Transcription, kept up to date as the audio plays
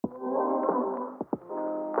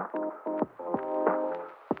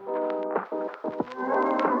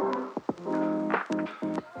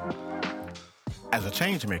As a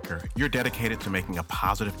change maker, you're dedicated to making a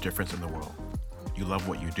positive difference in the world. You love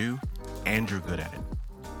what you do, and you're good at it.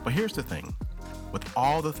 But here's the thing. With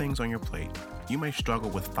all the things on your plate, you may struggle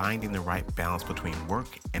with finding the right balance between work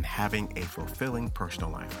and having a fulfilling personal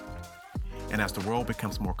life. And as the world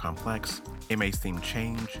becomes more complex, it may seem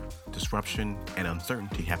change, disruption, and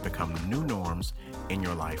uncertainty have become new norms in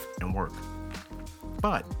your life and work.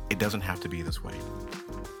 But it doesn't have to be this way.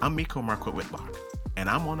 I'm Miko Marquette Whitlock, and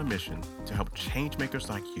I'm on a mission to help changemakers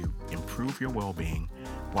like you improve your well-being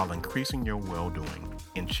while increasing your well-doing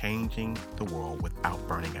and changing the world without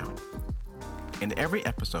burning out. In every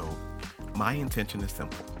episode, my intention is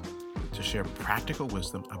simple: to share practical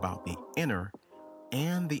wisdom about the inner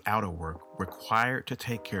and the outer work required to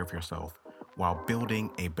take care of yourself while building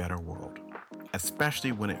a better world,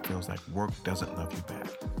 especially when it feels like work doesn't love you back.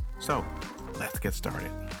 So, let's get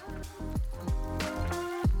started.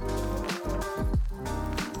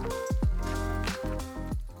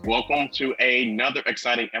 Welcome to another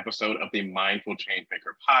exciting episode of the Mindful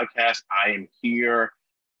Changemaker podcast. I am here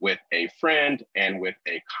with a friend and with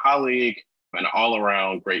a colleague, an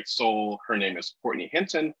all-around great soul. Her name is Courtney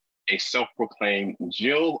Hinton, a self-proclaimed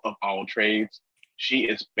Jill of all trades. She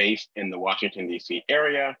is based in the Washington, D.C.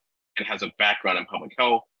 area and has a background in public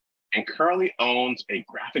health and currently owns a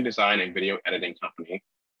graphic design and video editing company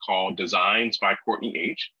called Designs by Courtney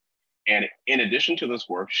H. And in addition to this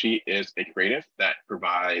work, she is a creative that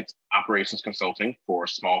provides operations consulting for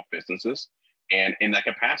small businesses. And in that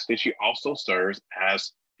capacity, she also serves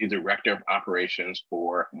as the director of operations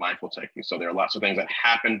for Mindful Techie. So there are lots of things that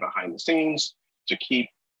happen behind the scenes to keep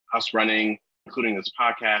us running, including this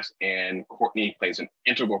podcast. And Courtney plays an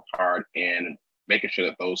integral part in making sure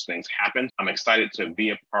that those things happen. I'm excited to be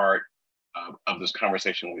a part of this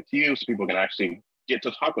conversation with you so people can actually get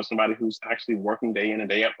to talk with somebody who's actually working day in and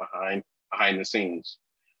day out behind the scenes.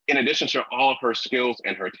 In addition to all of her skills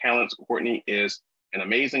and her talents, Courtney is an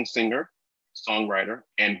amazing singer, songwriter,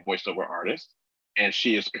 and voiceover artist. And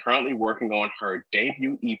she is currently working on her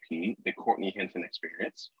debut EP, The Courtney Hinton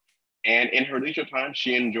Experience. And in her leisure time,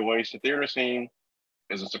 she enjoys the theater scene,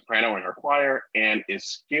 is a soprano in her choir, and is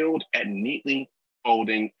skilled at neatly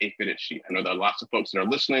folding a fitted sheet. I know there are lots of folks that are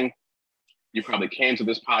listening. You probably came to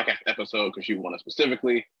this podcast episode because you want to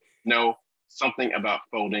specifically know something about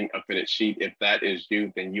folding a fitted sheet. If that is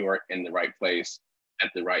you, then you are in the right place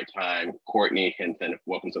at the right time. Courtney Hinton,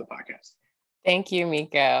 welcome to the podcast. Thank you,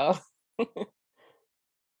 Miko.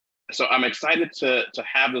 So I'm excited to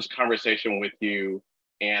have this conversation with you.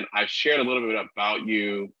 And I've shared a little bit about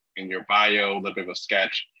you in your bio, a little bit of a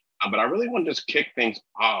sketch. But I really want to just kick things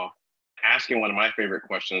off asking one of my favorite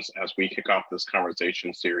questions as we kick off this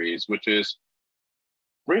conversation series, which is,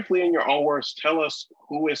 briefly in your own words, tell us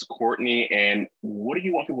who is Courtney and what do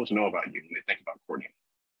you want people to know about you when they think about Courtney?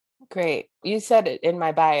 Great. You said it in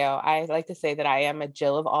my bio. I like to say that I am a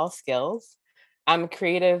Jill of all skills. I'm a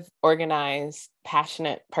creative, organized,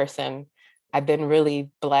 passionate person. I've been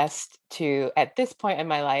really blessed to, at this point in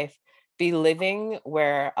my life, be living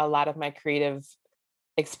where a lot of my creative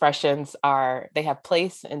expressions they have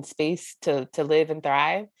place and space to live and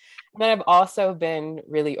thrive. And then I've also been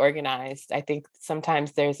really organized. I think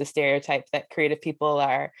sometimes there's a stereotype that creative people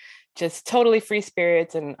are just totally free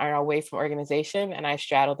spirits and are away from organization. And I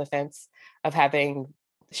straddle the fence of having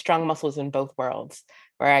strong muscles in both worlds,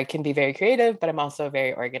 where I can be very creative, but I'm also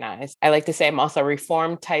very organized. I like to say I'm also a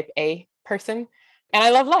reformed type A person. And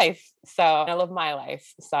I love life. So I love my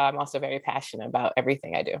life. So I'm also very passionate about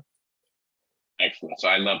everything I do. Excellent. So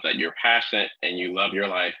I love that you're passionate and you love your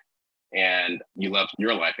life and you love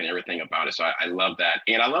your life and everything about it. So I love that.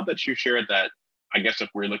 And I love that you shared that. I guess if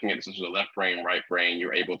we're looking at this as the left brain, right brain,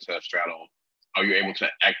 you're able to straddle, or you're able to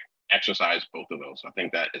exercise both of those. I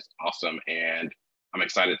think that is awesome. And I'm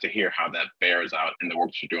excited to hear how that bears out in the work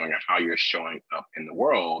that you're doing and how you're showing up in the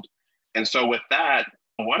world. And so with that,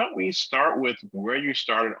 why don't we start with where you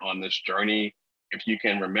started on this journey? If you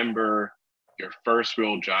can remember your first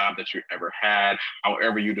real job that you ever had,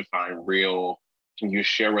 however you define real, can you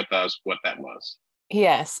share with us what that was?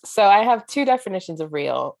 Yes. So I have two definitions of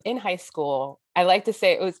real. In high school, I like to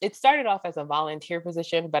say it started off as a volunteer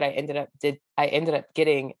position, but I ended up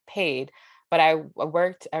getting paid. But I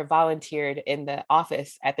volunteered in the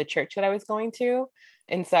office at the church that I was going to.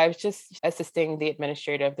 And so I was just assisting the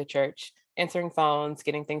administrator of the church, answering phones,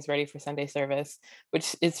 getting things ready for Sunday service,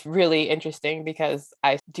 which is really interesting because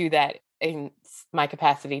I do that in my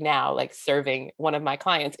capacity now, like serving one of my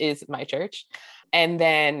clients is my church. And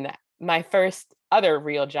then my first other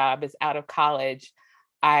real job is out of college.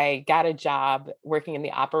 I got a job working in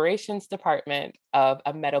the operations department of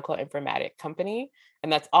a medical informatic company.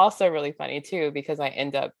 And that's also really funny too, because I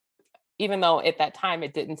end up even though at that time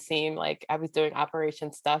it didn't seem like I was doing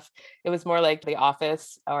operation stuff. It was more like The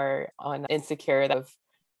Office or on Insecure,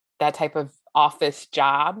 that type of office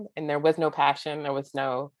job. And there was no passion.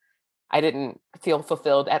 I didn't feel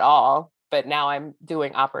fulfilled at all. But now I'm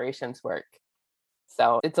doing operations work.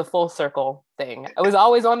 So it's a full circle thing. I was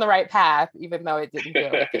always on the right path, even though it didn't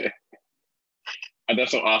feel like it. And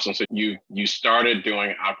that's so awesome. So you started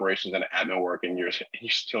doing operations and admin work, and you're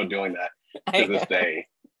still doing that to this day.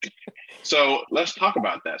 So let's talk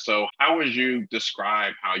about that. So how would you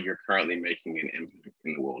describe how you're currently making an impact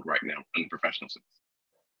in the world right now in a professional sense?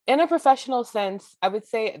 In a professional sense, I would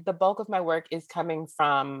say the bulk of my work is coming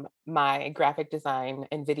from my graphic design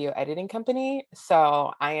and video editing company.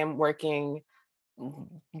 So I am working,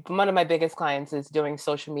 one of my biggest clients is doing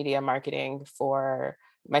social media marketing for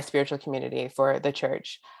my spiritual community, for the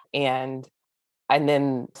church. And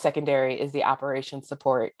then secondary is the operation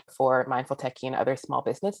support for Mindful Techie and other small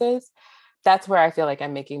businesses. That's where I feel like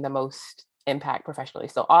I'm making the most impact professionally.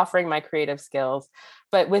 So offering my creative skills,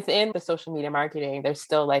 but within the social media marketing, there's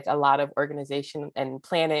still like a lot of organization and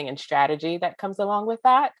planning and strategy that comes along with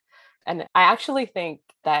that. And I actually think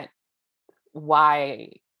that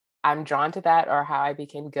why I'm drawn to that, or how I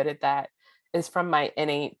became good at that, is from my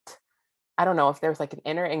innate, I don't know if there's like an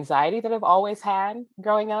inner anxiety that I've always had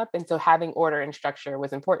growing up. And so having order and structure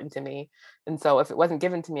was important to me. And so if it wasn't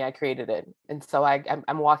given to me, I created it. And so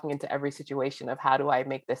I'm walking into every situation of how do I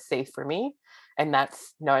make this safe for me? And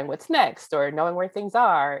that's knowing what's next or knowing where things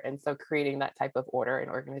are. And so creating that type of order and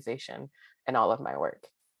organization in all of my work.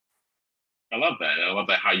 I love that. And I love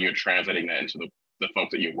that how you're translating that into the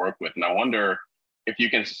folks that you work with. And I wonder if you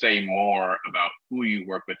can say more about who you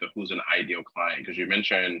work with or who's an ideal client, because you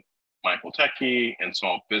mentioned Mindful Techie and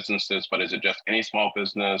small businesses, but is it just any small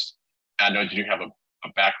business? I know you have a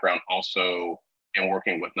background also in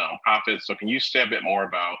working with nonprofits. So can you say a bit more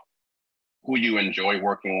about who you enjoy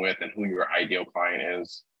working with and who your ideal client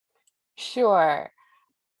is? Sure.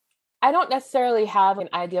 I don't necessarily have an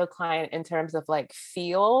ideal client in terms of like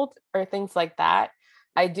field or things like that.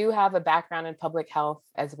 I do have a background in public health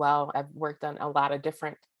as well. I've worked on a lot of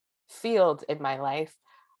different fields in my life.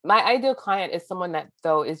 My ideal client is someone that,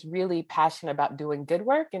 though, is really passionate about doing good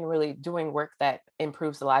work and really doing work that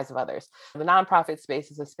improves the lives of others. The nonprofit space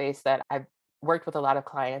is a space that I've worked with a lot of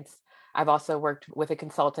clients. I've also worked with a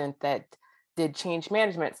consultant that did change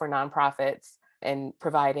management for nonprofits and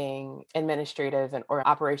providing administrative and or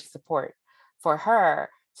operation support for her.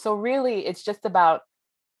 So really, it's just about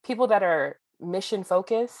people that are mission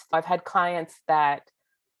focused. I've had clients that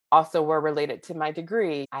also were related to my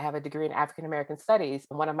degree. I have a degree in African American Studies.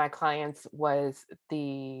 One of my clients was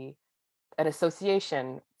an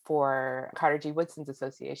association for Carter G. Woodson's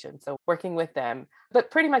association. So working with them.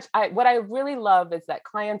 But pretty much what I really love is that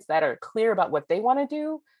clients that are clear about what they want to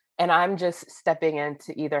do. And I'm just stepping in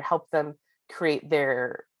to either help them create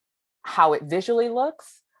how it visually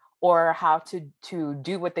looks or how to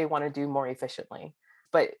do what they want to do more efficiently.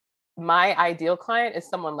 But my ideal client is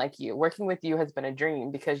someone like you. Working with you has been a dream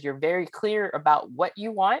because you're very clear about what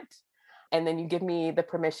you want. And then you give me the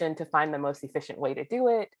permission to find the most efficient way to do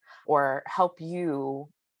it or help you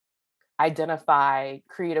identify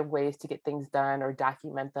creative ways to get things done or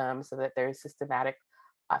document them so that there's systematic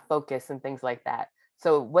focus and things like that.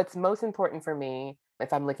 So what's most important for me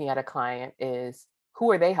if I'm looking at a client is who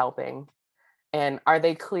are they helping and are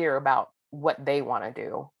they clear about what they want to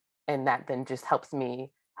do? And that then just helps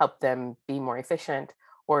me help them be more efficient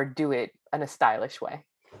or do it in a stylish way.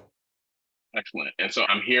 Excellent. And so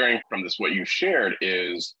I'm hearing from this, what you shared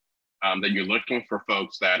is that you're looking for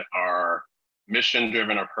folks that are mission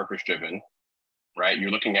driven or purpose driven, right? You're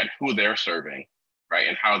looking at who they're serving, right?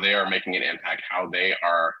 And how they are making an impact, how they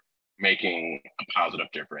are making a positive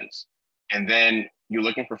difference. And then you're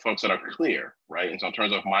looking for folks that are clear, right? And so in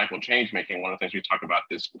terms of mindful change making, one of the things we talk about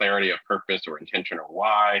is clarity of purpose or intention or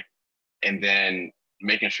why, and then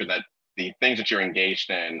making sure that the things that you're engaged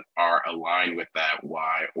in are aligned with that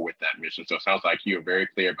why or with that mission. So it sounds like you're very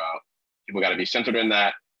clear about people got to be centered in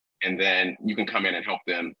that, and then you can come in and help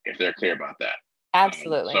them if they're clear about that.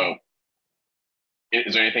 Absolutely. So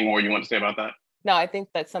is there anything more you want to say about that? No, I think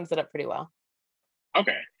that sums it up pretty well.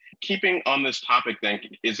 Okay. Keeping on this topic then,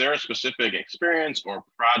 is there a specific experience or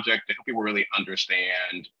project to help people really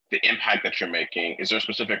understand the impact that you're making? Is there a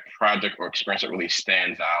specific project or experience that really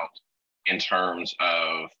stands out in terms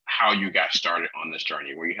of how you got started on this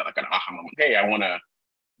journey, where you had like an aha moment, hey, I want to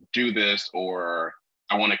do this, or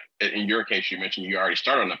I want to, in your case, you mentioned you already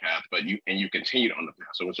started on the path, but you continued on the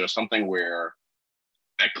path. So was there something where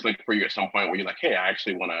that clicked for you at some point where you're like, hey, I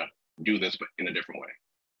actually want to do this, but in a different way?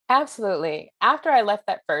 Absolutely. After I left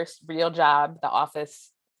that first real job, the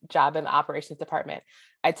office job in the operations department,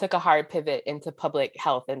 I took a hard pivot into public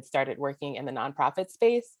health and started working in the nonprofit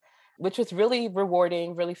space, which was really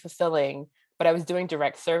rewarding, really fulfilling. But I was doing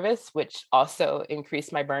direct service, which also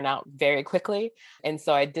increased my burnout very quickly. And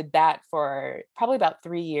so I did that for probably about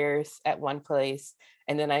 3 years at one place.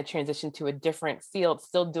 And then I transitioned to a different field,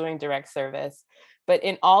 still doing direct service. But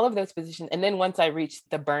in all of those positions, and then once I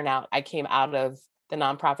reached the burnout, I came out of the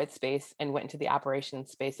nonprofit space and went into the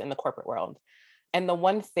operations space in the corporate world. And the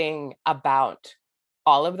one thing about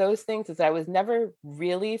all of those things is that I was never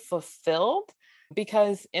really fulfilled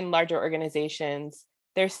because in larger organizations,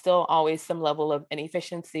 there's still always some level of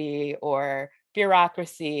inefficiency or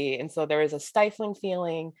bureaucracy. And so there was a stifling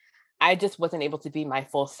feeling. I just wasn't able to be my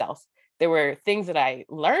full self. There were things that I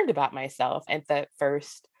learned about myself. At the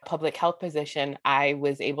first public health position, I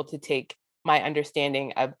was able to take my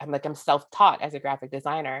understanding of, I'm self-taught as a graphic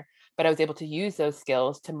designer, but I was able to use those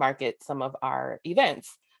skills to market some of our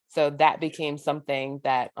events. So that became something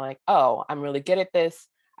that I'm like, oh, I'm really good at this.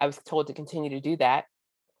 I was told to continue to do that.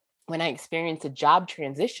 When I experienced a job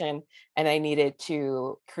transition and I needed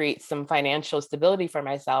to create some financial stability for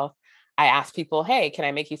myself, I asked people, hey, can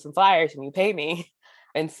I make you some flyers and you pay me?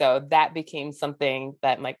 And so that became something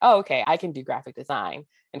that I'm like, oh, okay, I can do graphic design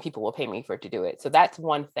and people will pay me for it to do it. So that's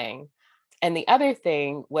one thing. And the other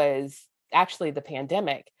thing was actually the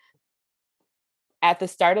pandemic. At the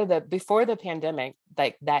start of before the pandemic,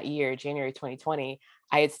 like that year, January 2020,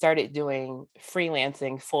 I had started doing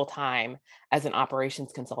freelancing full time as an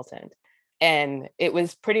operations consultant. And it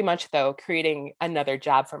was pretty much, though, creating another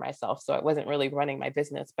job for myself. So I wasn't really running my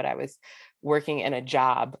business, but I was working in a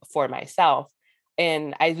job for myself.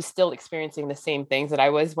 And I was still experiencing the same things that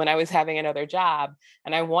I was when I was having another job.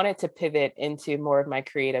 And I wanted to pivot into more of my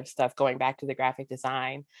creative stuff, going back to the graphic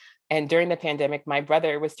design. And during the pandemic, my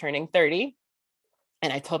brother was turning 30.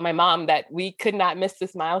 And I told my mom that we could not miss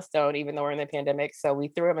this milestone, even though we're in the pandemic. So we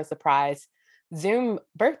threw him a surprise Zoom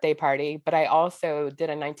birthday party, but I also did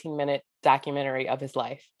a 19-minute documentary of his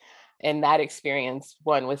life. And that experience,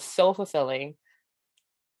 one, was so fulfilling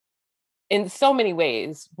in so many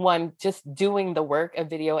ways. One, just doing the work of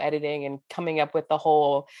video editing and coming up with the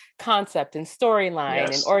whole concept and storyline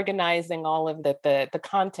and organizing all of the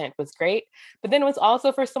content was great. But then it was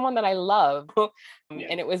also for someone that I love.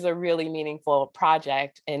 And it was a really meaningful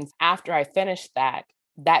project. And after I finished that,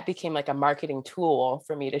 that became like a marketing tool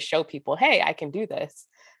for me to show people, hey, I can do this.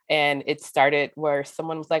 And it started where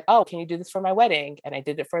someone was like, oh, can you do this for my wedding? And I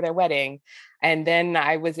did it for their wedding. And then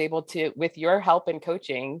I was able to, with your help and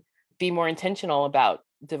coaching, be more intentional about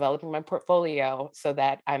developing my portfolio so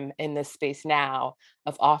that I'm in this space now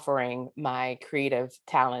of offering my creative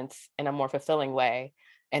talents in a more fulfilling way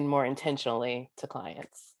and more intentionally to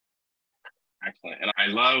clients. Excellent. And I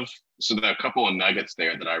love, so there are a couple of nuggets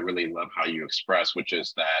there that I really love how you express, which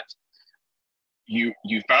is that you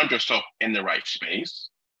found yourself in the right space,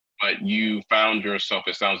 but you found yourself,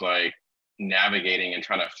 it sounds like, navigating and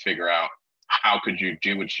trying to figure out how could you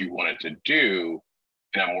do what you wanted to do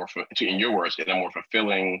in a more, in your words, in a more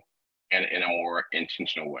fulfilling and in a more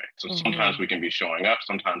intentional way. So sometimes we can be showing up,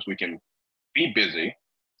 sometimes we can be busy,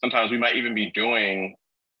 sometimes we might even be doing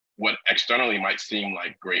what externally might seem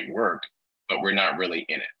like great work, but we're not really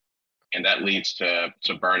in it. And that leads to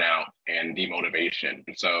burnout and demotivation.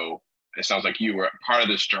 And so it sounds like you were part of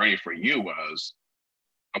this journey for you was,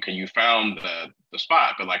 okay, you found the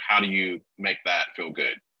spot, but like, how do you make that feel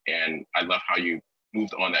good? And I love how you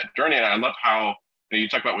moved on that journey. And I love how you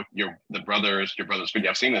talk about with your brother's video.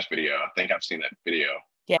 I've seen this video. I think I've seen that video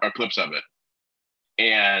or clips of it.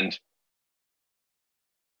 And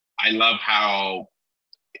I love how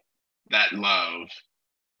that love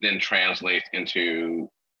then translates into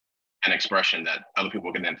an expression that other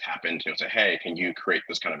people can then tap into and say, hey, can you create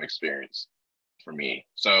this kind of experience for me?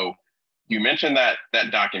 So you mentioned that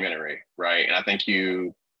documentary, right? And I think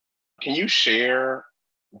can you share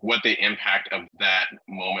what the impact of that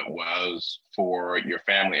moment was for your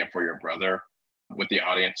family and for your brother with the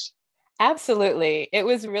audience? Absolutely. It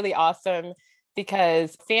was really awesome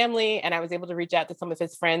because family, and I was able to reach out to some of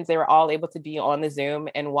his friends. They were all able to be on the Zoom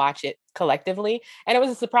and watch it collectively. And it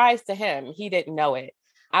was a surprise to him. He didn't know it.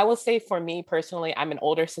 I will say for me personally, I'm an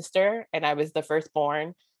older sister and I was the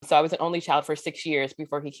firstborn. So I was an only child for 6 years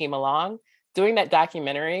before he came along. Doing that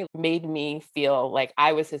documentary made me feel like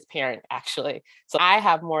I was his parent, actually. So I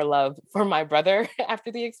have more love for my brother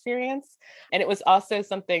after the experience. And it was also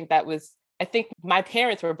something that was, I think my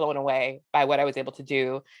parents were blown away by what I was able to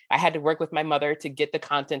do. I had to work with my mother to get the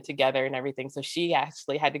content together and everything. So she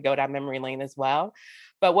actually had to go down memory lane as well.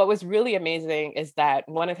 But what was really amazing is that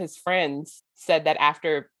one of his friends said that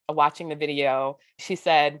after watching the video, she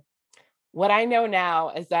said, What I know now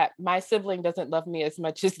is that my sibling doesn't love me as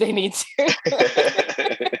much as they need to.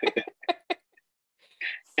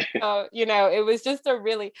 So, it was just a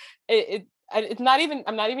really, it's not even,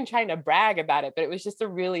 I'm not even trying to brag about it, but it was just a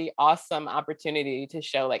really awesome opportunity to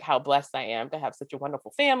show like how blessed I am to have such a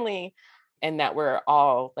wonderful family, and that we're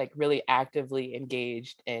all like really actively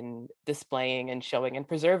engaged in displaying and showing and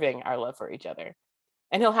preserving our love for each other.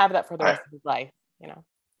 And he'll have that for the I, rest of his life.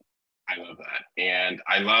 I love that. And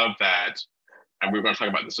I love that, and we're going to talk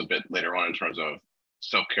about this a bit later on in terms of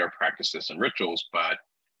self-care practices and rituals, but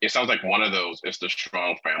it sounds like one of those is the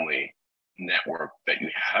strong family network that you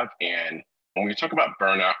have. And when we talk about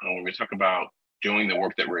burnout and when we talk about doing the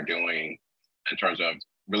work that we're doing in terms of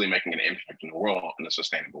really making an impact in the world in a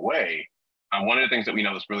sustainable way, one of the things that we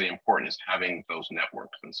know is really important is having those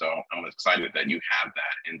networks. And so I'm excited that you have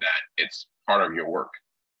that and that it's part of your work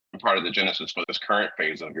and part of the genesis for this current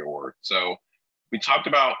phase of your work. So we talked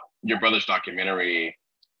about your brother's documentary.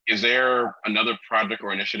 Is there another project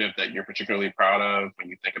or initiative that you're particularly proud of when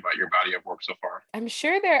you think about your body of work so far? I'm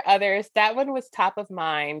sure there are others. That one was top of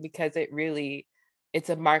mind because it's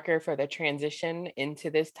a marker for the transition into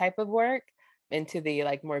this type of work, into the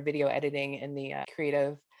like more video editing and the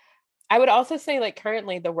creative. I would also say like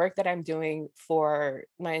currently the work that I'm doing for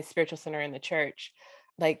my spiritual center in the church,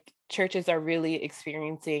 like churches are really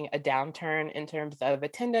experiencing a downturn in terms of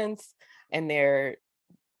attendance, and they're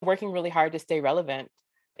working really hard to stay relevant.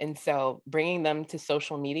 And so bringing them to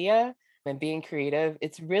social media and being creative,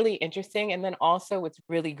 it's really interesting. And then also what's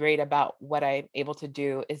really great about what I'm able to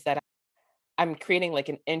do is that I'm creating like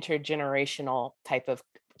an intergenerational type of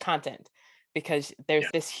content, because there's Yeah.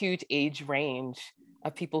 this huge age range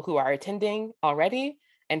of people who are attending already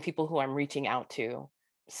and people who I'm reaching out to.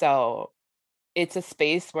 So it's a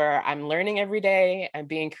space where I'm learning every day, I'm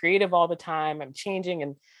being creative all the time, I'm changing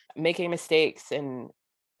and making mistakes and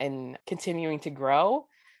continuing to grow.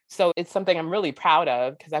 So it's something I'm really proud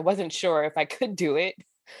of because I wasn't sure if I could do it.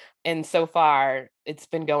 And so far, it's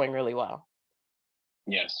been going really well.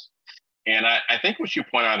 Yes. And I think what you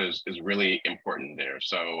point out is really important there.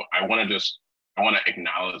 So I want to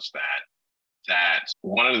acknowledge that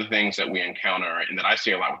one of the things that we encounter and that I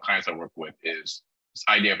see a lot with clients I work with is this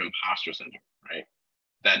idea of imposter syndrome, right?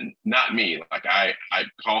 That not me, like I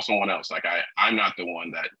call someone else, like I'm not the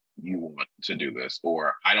one that you want to do this,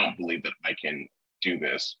 or I don't believe that I can do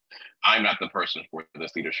this. I'm not the person for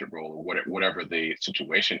this leadership role, or whatever the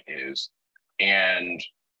situation is. And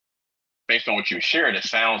based on what you shared, it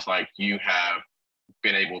sounds like you have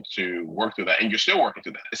been able to work through that, and you're still working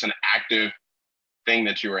through that. It's an active thing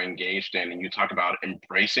that you're engaged in, and you talk about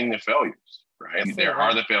embracing the failures, right? Absolutely. There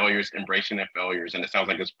are the failures, embracing the failures, and it sounds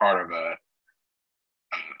like it's part of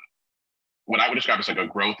what I would describe as like a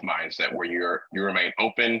growth mindset where you remain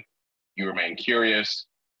open, you remain curious,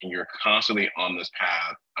 and you're constantly on this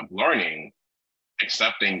path of learning,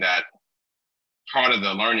 accepting that part of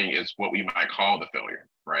the learning is what we might call the failure,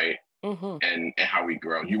 right? Mm-hmm. And how we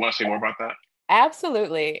grow. You want to say more about that?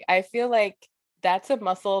 Absolutely. I feel like that's a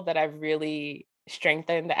muscle that I've really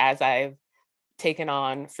strengthened as I've taken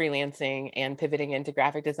on freelancing and pivoting into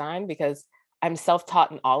graphic design, because I'm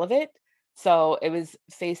self-taught in all of it. So it was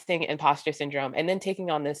facing imposter syndrome and then taking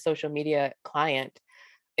on this social media client.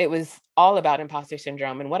 It was all about imposter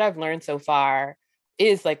syndrome. And what I've learned so far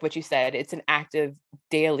is like what you said, it's an active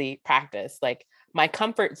daily practice. Like my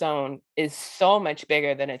comfort zone is so much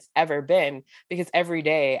bigger than it's ever been because every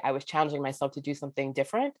day I was challenging myself to do something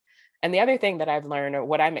different. And the other thing that I've learned, or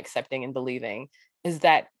what I'm accepting and believing, is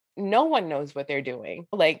that no one knows what they're doing.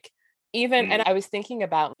 Like, and I was thinking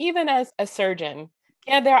about, even as a surgeon,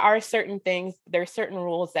 yeah, there are certain things, there are certain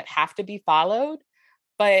rules that have to be followed,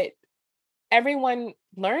 but everyone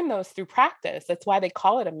learned those through practice. That's why they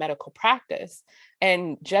call it a medical practice.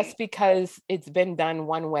 And just because it's been done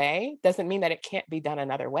one way doesn't mean that it can't be done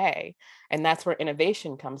another way. And that's where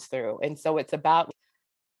innovation comes through. And so it's about,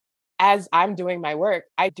 as I'm doing my work,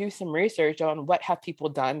 I do some research on what have people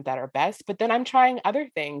done that are best, but then I'm trying other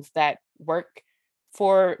things that work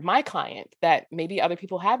for my client that maybe other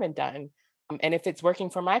people haven't done. And if it's working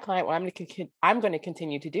for my client, well, I'm going to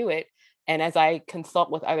continue to do it. And as I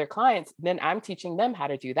consult with other clients, then I'm teaching them how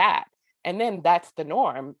to do that. And then that's the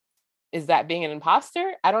norm. Is that being an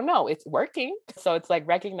imposter? I don't know. It's working. So it's like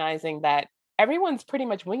recognizing that everyone's pretty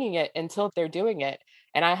much winging it until they're doing it.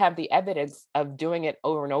 And I have the evidence of doing it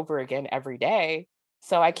over and over again every day.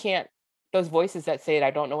 So I can't, those voices that say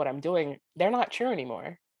I don't know what I'm doing, they're not true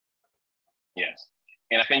anymore. Yes.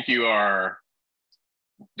 And I think you are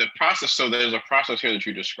the process. So there's a process here that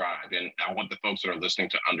you described, and I want the folks that are listening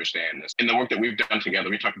to understand this. In the work that we've done together,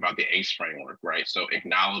 we talked about the ACE framework, right? So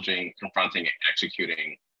acknowledging, confronting, and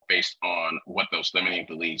executing based on what those limiting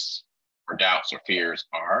beliefs or doubts or fears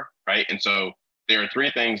are, right? And so there are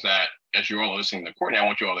three things that, as you're all listening to Courtney, I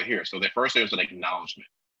want you all to hear. So the first, there's an acknowledgement,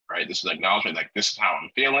 right? This is acknowledgement, like, this is how I'm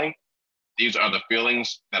feeling. These are the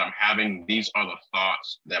feelings that I'm having. These are the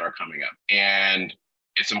thoughts that are coming up. And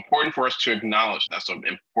it's important for us to acknowledge that's an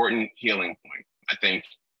important healing point. I think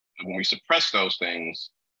when we suppress those things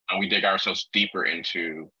and we dig ourselves deeper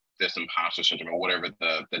into this imposter syndrome or whatever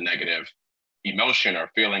the negative emotion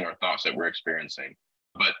or feeling or thoughts that we're experiencing.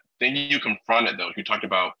 But then you confronted those. You talked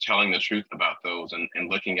about telling the truth about those and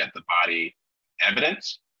looking at the body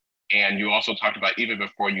evidence. And you also talked about, even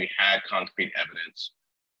before you had concrete evidence,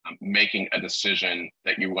 making a decision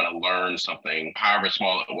that you were going to learn something, however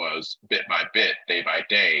small it was, bit by bit, day by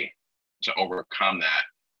day, to overcome that.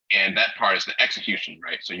 And that part is the execution,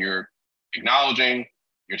 right? So you're acknowledging,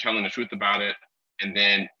 you're telling the truth about it, and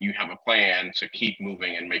then you have a plan to keep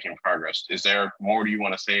moving and making progress. Is there more you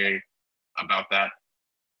want to say about that?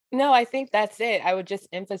 No, I think that's it. I would just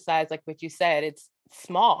emphasize, like what you said, it's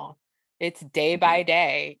small, it's day by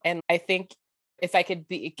day. And I think if I could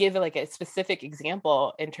give like a specific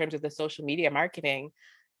example in terms of the social media marketing,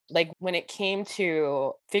 like when it came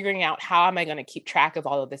to figuring out how am I going to keep track of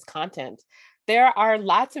all of this content, there are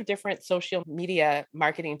lots of different social media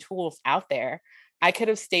marketing tools out there. I could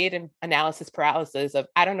have stayed in analysis paralysis of,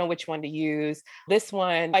 I don't know which one to use. This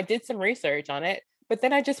one, I did some research on it, but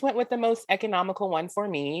then I just went with the most economical one for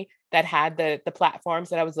me that had the platforms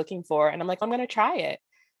that I was looking for. And I'm like, I'm going to try it.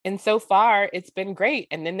 And so far, it's been great.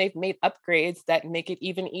 And then they've made upgrades that make it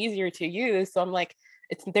even easier to use. So I'm like,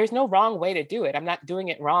 there's no wrong way to do it. I'm not doing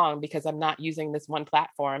it wrong because I'm not using this one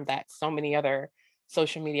platform that so many other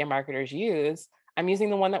social media marketers use. I'm using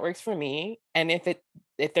the one that works for me. And if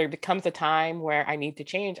there becomes a time where I need to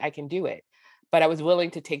change, I can do it. But I was willing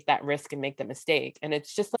to take that risk and make the mistake. And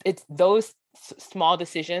it's just, it's those small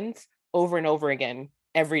decisions over and over again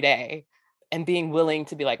every day, and being willing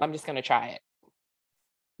to be like, I'm just going to try it.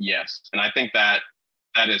 Yes. And I think that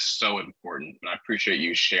is so important. And I appreciate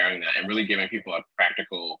you sharing that and really giving people a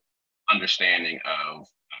practical understanding of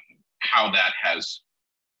how that has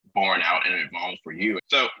borne out and evolved for you.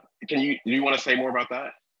 So do you want to say more about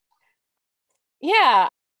that? Yeah.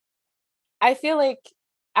 I feel like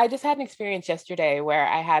I just had an experience yesterday where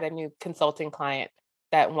I had a new consulting client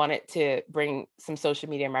that wanted to bring some social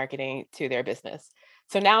media marketing to their business.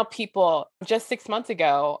 So now just 6 months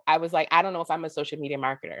ago, I was like, I don't know if I'm a social media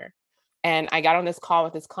marketer. And I got on this call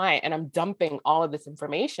with this client and I'm dumping all of this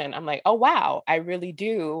information. I'm like, oh, wow, I really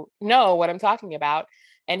do know what I'm talking about.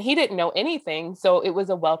 And he didn't know anything. So it was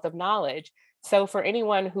a wealth of knowledge. So for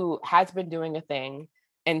anyone who has been doing a thing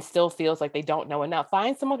and still feels like they don't know enough,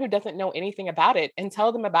 find someone who doesn't know anything about it and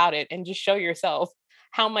tell them about it and just show yourself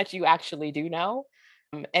how much you actually do know.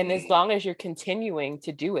 And as long as you're continuing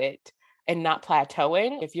to do it and not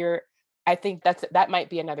plateauing, I think that might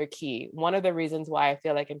be another key. One of the reasons why I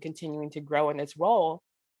feel like I'm continuing to grow in this role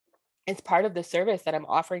is part of the service that I'm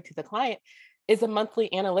offering to the client is a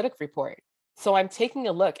monthly analytic report. So I'm taking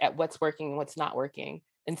a look at what's working and what's not working.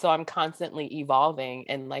 And so I'm constantly evolving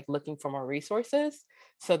and like looking for more resources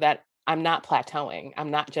so that I'm not plateauing.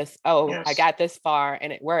 I'm not just, yes, I got this far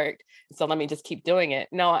and it worked, so let me just keep doing it.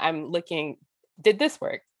 No, I'm looking, did this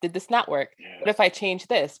work? Did this not work? Yes. What if I change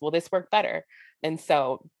this? Will this work better? And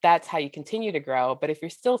so that's how you continue to grow. But if you're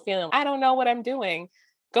still feeling, I don't know what I'm doing,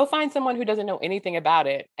 go find someone who doesn't know anything about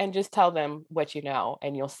it and just tell them what you know,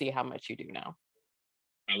 and you'll see how much you do know.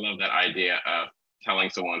 I love that idea of telling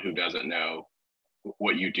someone who doesn't know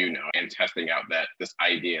what you do know and testing out this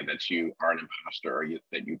idea that you are an imposter or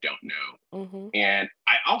that you don't know. Mm-hmm. And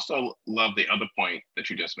I also love the other point that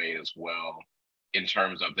you just made as well in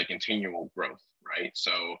terms of the continual growth, right?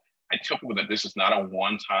 So I tell people that this is not a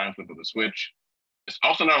one-time flip of the switch. It's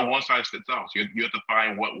also not a one-size-fits-all. So you have to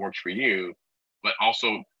find what works for you, but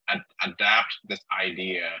also adapt this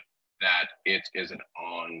idea that it is an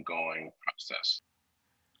ongoing process.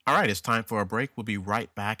 All right, it's time for a break. We'll be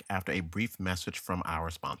right back after a brief message from our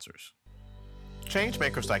sponsors.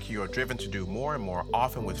 Changemakers like you are driven to do more and more,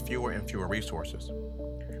 often with fewer and fewer resources.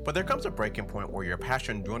 But there comes a breaking point where your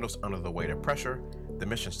passion dwindles under the weight of pressure, the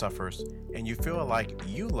mission suffers, and you feel like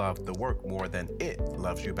you love the work more than it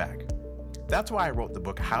loves you back. That's why I wrote the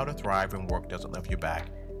book, How to Thrive When Work Doesn't Love You Back,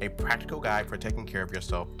 a practical guide for taking care of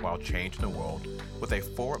yourself while changing the world, with a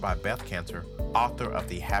foreword by Beth Kanter, author of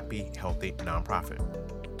the Happy Healthy Nonprofit.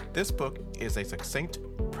 This book is a succinct,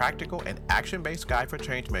 practical, and action-based guide for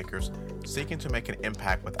changemakers seeking to make an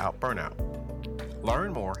impact without burnout.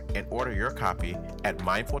 Learn more and order your copy at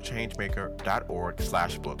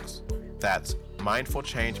mindfulchangemaker.org/books. That's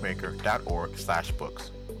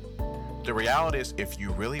mindfulchangemaker.org/books. The reality is, if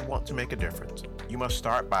you really want to make a difference, you must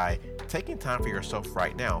start by taking time for yourself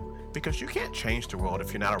right now, because you can't change the world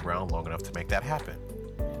if you're not around long enough to make that happen.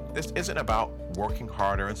 This isn't about working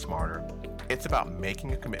harder and smarter. It's about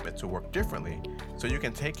making a commitment to work differently so you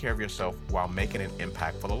can take care of yourself while making an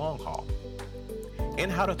impact for the long haul. In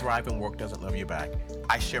How to Thrive When Work Doesn't Love You Back,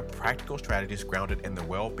 I share practical strategies grounded in the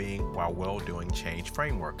well-being while well-doing change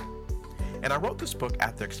framework. And I wrote this book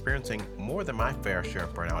after experiencing more than my fair share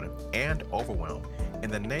of burnout and overwhelm in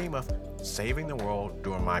the name of saving the world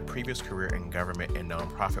during my previous career in government and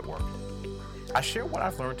nonprofit work. I share what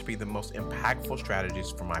I've learned to be the most impactful strategies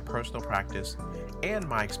from my personal practice and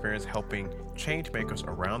my experience helping change makers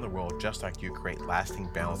around the world just like you create lasting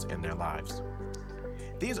balance in their lives.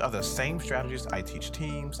 These are the same strategies I teach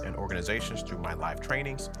teams and organizations through my live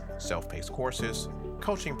trainings, self-paced courses,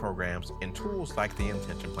 coaching programs, and tools like the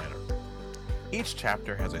Intention Planner. Each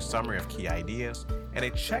chapter has a summary of key ideas and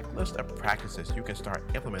a checklist of practices you can start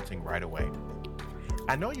implementing right away.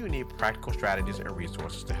 I know you need practical strategies and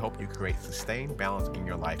resources to help you create sustained balance in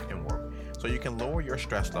your life and work so you can lower your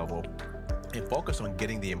stress level and focus on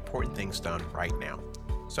getting the important things done right now.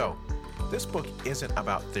 So, this book isn't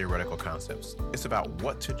about theoretical concepts. It's about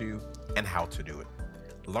what to do and how to do it.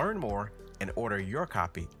 Learn more and order your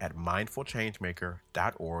copy at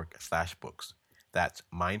mindfulchangemaker.org/books. That's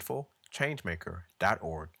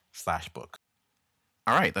mindfulchangemaker.org/books.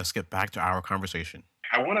 All right, let's get back to our conversation.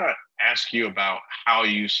 I want to ask you about how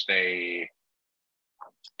you stay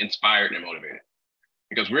inspired and motivated,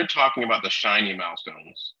 because we're talking about the shiny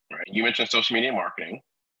milestones, right? You mentioned social media marketing.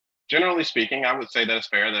 Generally speaking, I would say that it's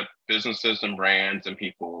fair that businesses and brands and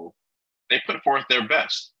people, they put forth their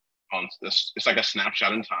best on this. It's like a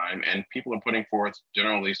snapshot in time, and people are putting forth,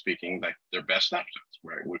 generally speaking, like their best snapshots,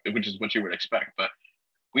 right? Which is what you would expect. But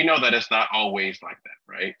we know that it's not always like that,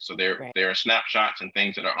 right? So there are snapshots and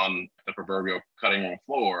things that are on the proverbial cutting room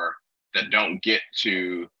floor that don't get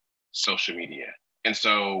to social media. And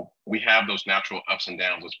so we have those natural ups and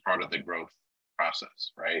downs as part of the growth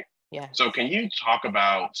process, right? Yeah. So can you talk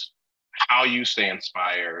about how you stay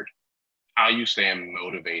inspired, how you stay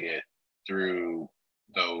motivated through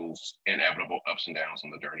those inevitable ups and downs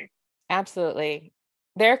on the journey? Absolutely.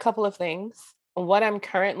 There are a couple of things. What I'm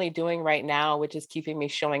currently doing right now, which is keeping me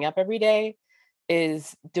showing up every day,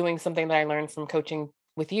 is doing something that I learned from coaching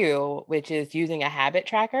with you, which is using a habit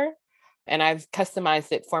tracker. And I've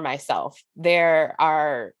customized it for myself. There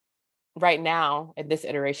are, right now, at this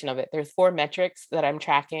iteration of it, there's 4 metrics that I'm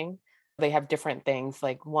tracking. They have different things.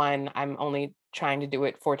 Like one, I'm only trying to do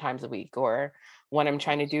it 4 times a week, or one I'm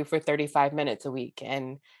trying to do for 35 minutes a week.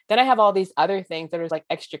 And then I have all these other things that are like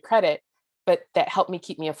extra credit, but that help me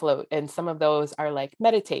keep me afloat. And some of those are like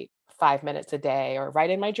meditate 5 minutes a day, or write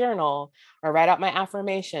in my journal, or write out my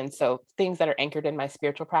affirmations. So things that are anchored in my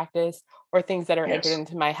spiritual practice, or things that are anchored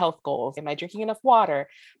into my health goals. Am I drinking enough water?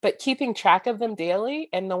 But keeping track of them daily.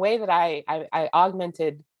 And the way that I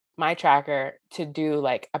augmented my tracker to do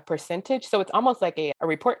like a percentage. So it's almost like a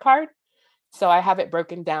report card. So I have it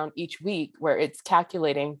broken down each week where it's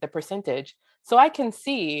calculating the percentage. So I can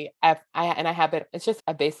see I have it, it's just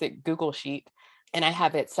a basic Google sheet, and I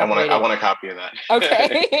have it separated. I want a copy of that.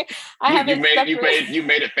 Okay. You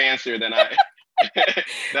made it fancier than I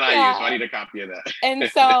than I use. So I need a copy of that. And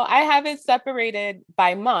so I have it separated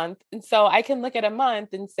by month. And so I can look at a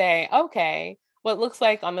month and say, okay, well, it looks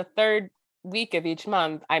like on the 3rd week of each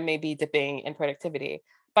month, I may be dipping in productivity.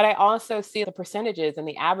 But I also see the percentages and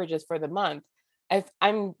the averages for the month. If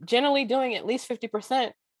I'm generally doing at least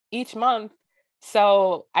 50% each month,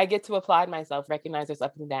 so I get to applaud myself, recognize there's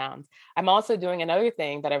ups and downs. I'm also doing another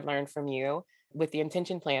thing that I've learned from you with the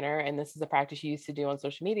Intention Planner, and this is a practice you used to do on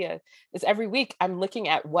social media, is every week I'm looking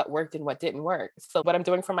at what worked and what didn't work. So what I'm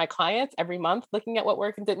doing for my clients every month, looking at what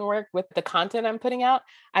worked and didn't work with the content I'm putting out,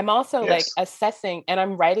 I'm also like assessing, and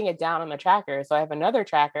I'm writing it down on the tracker. So I have another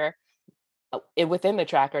tracker within the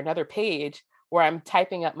tracker, another page where I'm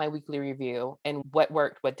typing up my weekly review and what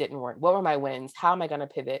worked, what didn't work, what were my wins, how am I going to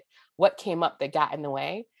pivot, what came up that got in the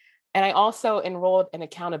way. And I also enrolled an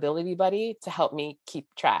accountability buddy to help me keep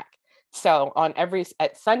track. So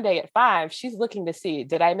at Sunday at 5, she's looking to see,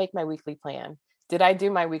 did I make my weekly plan? Did I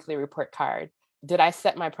do my weekly report card? Did I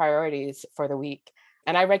set my priorities for the week?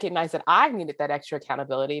 And I recognized that I needed that extra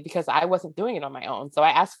accountability because I wasn't doing it on my own. So I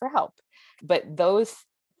asked for help. But those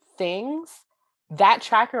things, that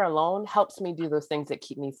tracker alone helps me do those things that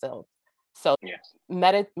keep me filled. So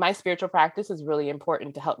my spiritual practice is really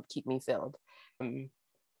important to help keep me filled. And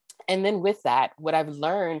then with that, what I've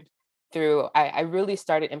learned through, I really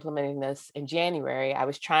started implementing this in January. I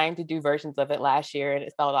was trying to do versions of it last year and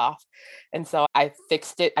it fell off. And so I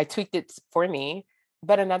fixed it. I tweaked it for me.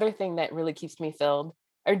 But another thing that really keeps me filled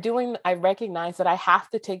I recognize that I have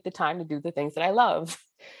to take the time to do the things that I love.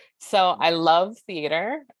 So I love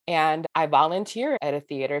theater and I volunteer at a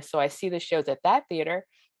theater. So I see the shows at that theater,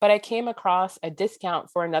 but I came across a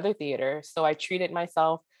discount for another theater. So I treated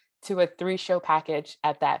myself to a 3-show package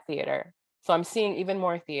at that theater. So I'm seeing even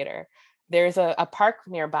more theater. There's a park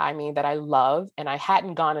nearby me that I love, and I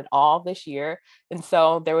hadn't gone at all this year. And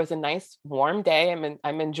so there was a nice warm day.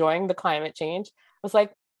 I'm enjoying the climate change. I was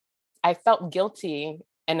like, I felt guilty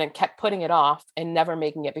and then kept putting it off and never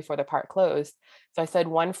making it before the park closed. So I said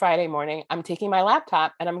one Friday morning, I'm taking my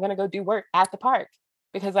laptop and I'm going to go do work at the park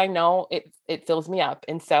because I know it fills me up.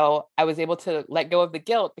 And so I was able to let go of the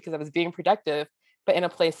guilt because I was being productive, but in a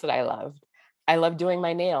place that I loved. I love doing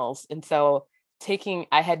my nails. And so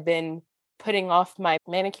I had been putting off my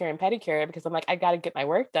manicure and pedicure because I'm like, I got to get my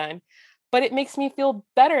work done. But it makes me feel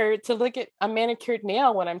better to look at a manicured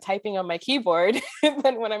nail when I'm typing on my keyboard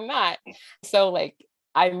than when I'm not. So like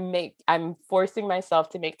I'm forcing myself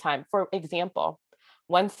to make time. For example,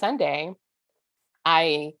 one Sunday,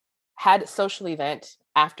 I had a social event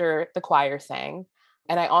after the choir sang,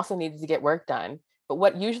 and I also needed to get work done. But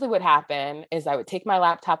what usually would happen is I would take my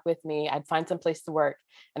laptop with me, I'd find some place to work,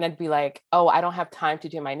 and I'd be like, oh, I don't have time to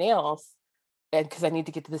do my nails because I need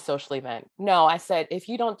to get to the social event. No, I said, if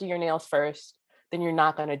you don't do your nails first, then you're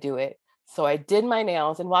not going to do it. So I did my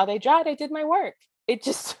nails, and while they dried, I did my work.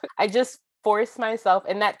 I just forced myself,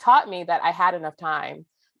 and that taught me that I had enough time.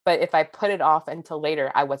 But if I put it off until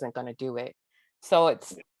later, I wasn't going to do it. So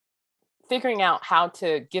it's figuring out how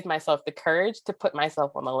to give myself the courage to put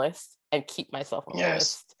myself on the list and keep myself on the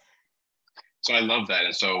list. So I love that.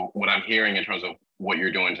 And so what I'm hearing in terms of what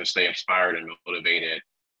you're doing to stay inspired and motivated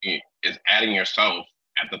is adding yourself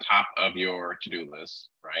at the top of your to-do list,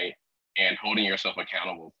 right? And holding yourself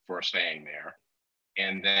accountable for staying there.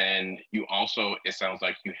 And then you also, it sounds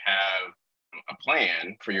like you have a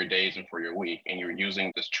plan for your days and for your week, and you're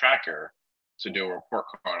using this tracker to do a report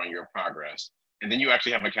card on your progress. And then you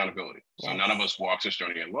actually have accountability. So none of us walks this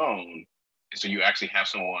journey alone. And so you actually have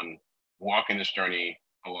someone walking this journey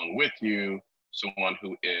along with you, someone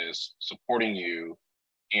who is supporting you.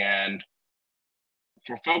 And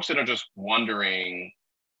for folks that are just wondering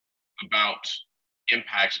about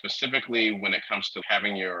impact, specifically when it comes to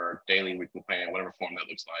having your daily, weekly plan, whatever form that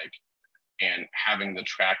looks like, and having the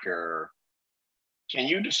tracker, can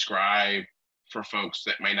you describe for folks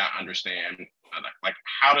that may not understand, like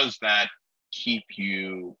how does that keep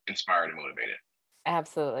you inspired and motivated?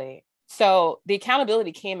 Absolutely. So the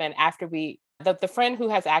accountability came in after the friend who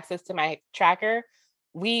has access to my tracker,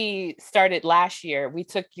 we started last year. We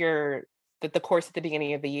took the course at the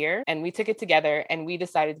beginning of the year, and we took it together, and we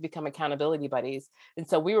decided to become accountability buddies. And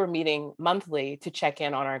so we were meeting monthly to check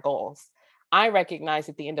in on our goals. I recognized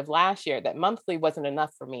at the end of last year that monthly wasn't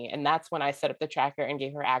enough for me. And that's when I set up the tracker and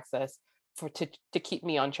gave her access to keep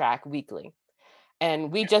me on track weekly.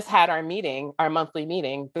 And we just had our monthly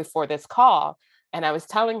meeting before this call. And I was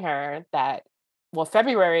telling her that, well,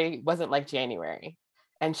 February wasn't like January.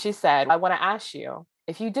 And she said, I want to ask you,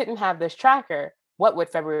 if you didn't have this tracker, what would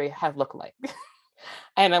February have looked like?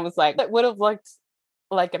 And I was like, it would have looked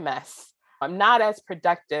like a mess. I'm not as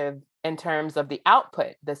productive in terms of the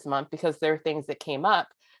output this month because there are things that came up.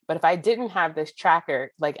 But if I didn't have this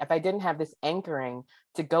tracker, like if I didn't have this anchoring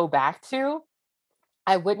to go back to,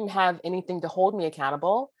 I wouldn't have anything to hold me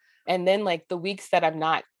accountable. And then like the weeks that I'm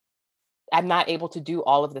not able to do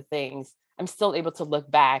all of the things, I'm still able to look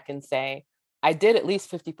back and say, I did at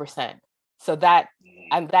least 50%. So that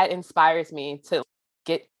inspires me to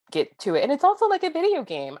get to it. And it's also like a video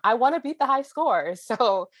game. I want to beat the high score.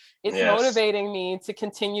 So it's motivating me to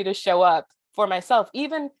continue to show up for myself.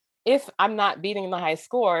 Even if I'm not beating the high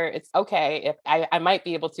score, it's okay. If I might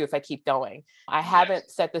be able to if I keep going. I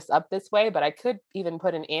haven't set this up this way, but I could even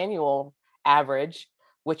put an annual average,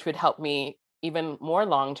 which would help me even more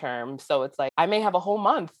long term. So it's like I may have a whole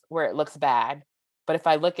month where it looks bad, but if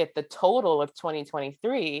I look at the total of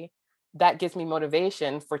 2023, that gives me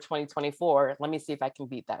motivation for 2024. Let me see if I can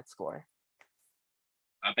beat that score.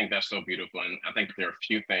 I think that's so beautiful. And I think there are a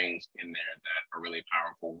few things in there that are really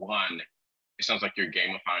powerful. One, it sounds like you're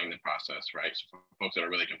gamifying the process, right? So for folks that are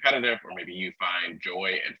really competitive, or maybe you find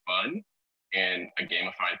joy and fun in a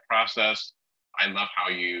gamified process, I love how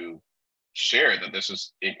you share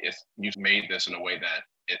that you've made this in a way that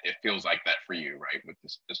it feels like that for you, right? With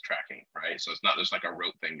this tracking, right? So it's not just like a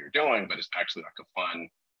rote thing you're doing, but it's actually like a fun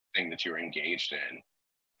thing that you're engaged in.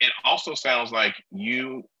 It also sounds like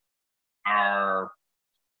you are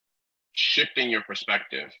shifting your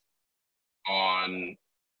perspective on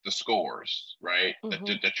the scores, right? Mm-hmm.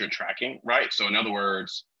 That you're tracking, right? So in other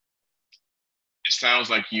words, it sounds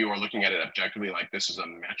like you are looking at it objectively, like this is a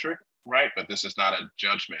metric, right? But this is not a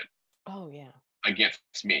judgment. Oh yeah. Against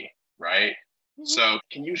me, right? Mhm. So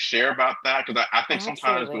can you share about that? Because I think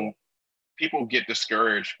sometimes Absolutely. when people get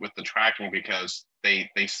discouraged with the tracking because they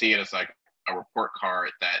see it as like a report card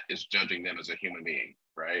that is judging them as a human being,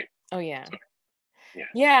 right? Oh yeah. So, yeah.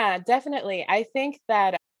 Yeah, definitely. I think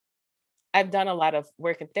that I've done a lot of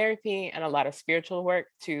work in therapy and a lot of spiritual work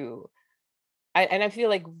and I feel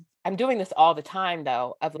like I'm doing this all the time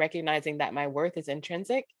though, of recognizing that my worth is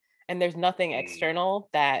intrinsic and there's nothing Mm, external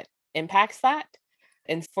that impacts that.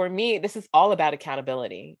 And for me, this is all about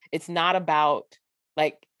accountability. It's not about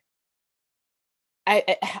like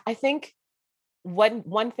I think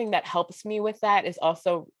one thing that helps me with that is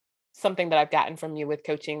also something that I've gotten from you with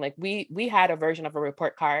coaching. Like we had a version of a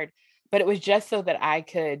report card, but it was just so that I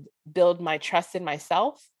could build my trust in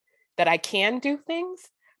myself that I can do things,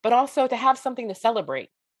 but also to have something to celebrate.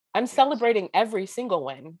 I'm yes. celebrating every single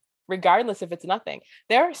win, regardless if it's nothing.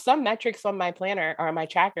 There are some metrics on my planner or on my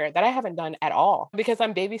tracker that I haven't done at all because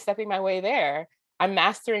I'm baby stepping my way there. I'm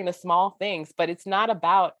mastering the small things, but it's not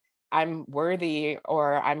about I'm worthy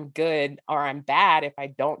or I'm good or I'm bad if I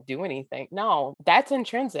don't do anything. No, that's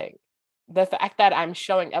intrinsic. The fact that I'm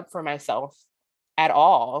showing up for myself at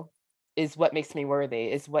all is what makes me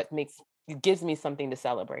worthy, is what makes it gives me something to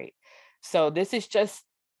celebrate. So this is just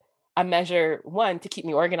a measure one to keep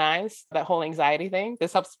me organized, that whole anxiety thing.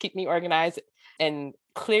 This helps keep me organized and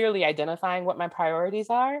clearly identifying what my priorities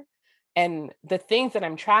are. And the things that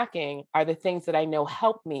I'm tracking are the things that I know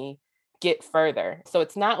help me get further. So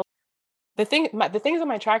it's not the things on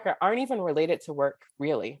my tracker aren't even related to work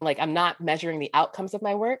really. Like I'm not measuring the outcomes of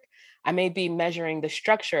my work. I may be measuring the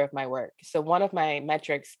structure of my work. So one of my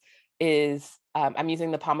metrics is I'm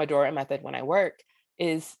using the Pomodoro method when I work.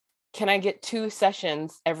 Is can I get 2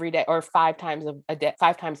 sessions every day or 5 times a day,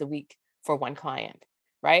 5 times a week for one client?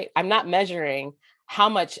 Right. I'm not measuring how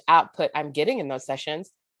much output I'm getting in those sessions,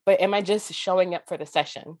 but am I just showing up for the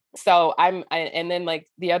session? So and then like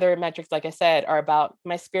the other metrics, like I said, are about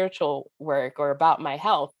my spiritual work or about my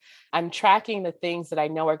health. I'm tracking the things that I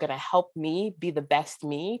know are going to help me be the best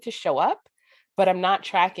me to show up, but I'm not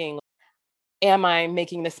tracking, am I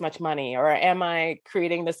making this much money or am I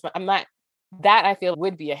creating this? I'm not, that I feel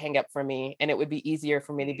would be a hang up for me. And it would be easier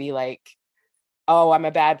for me to be Mm, like, oh, I'm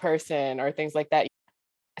a bad person or things like that.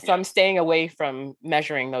 So I'm yes. staying away from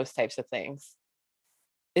measuring those types of things.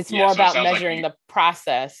 It's Yeah. more So it about sounds like measuring you, the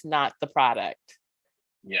process, not the product.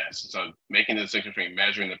 yes. So making the distinction between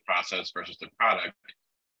measuring the process versus the product.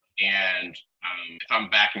 And if I'm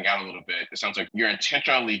backing out a little bit, it sounds like you're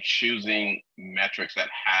intentionally choosing metrics that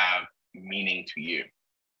have meaning to you,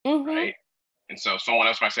 Mhm. right? And so someone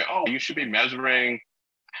else might say, oh, you should be measuring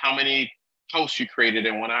how many posts you created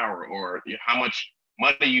in 1 hour or how much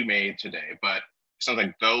money you made today. But it sounds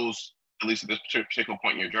like those, at least at this particular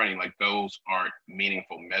point in your journey, like those aren't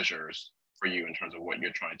meaningful measures for you in terms of what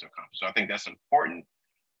you're trying to accomplish. So I think that's important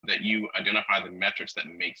that you identify the metrics that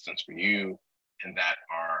make sense for you and that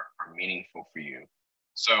are meaningful for you.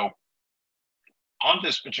 So on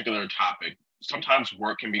this particular topic, sometimes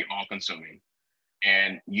work can be all consuming.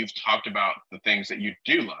 And you've talked about the things that you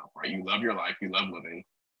do love, right? You love your life, you love living,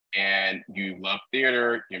 and you love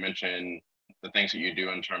theater. You mentioned the things that you do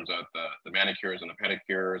in terms of the manicures and the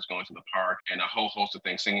pedicures, going to the park, and a whole host of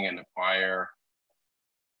things, singing in the choir.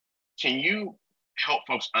 Can you help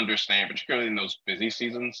folks understand, particularly in those busy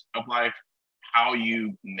seasons of life, how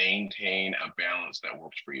you maintain a balance that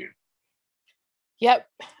works for you? Yep.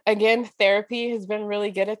 Again, therapy has been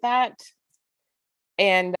really good at that.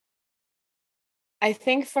 And I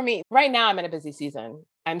think for me, right now I'm in a busy season.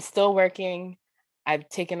 I'm still working. I've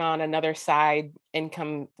taken on another side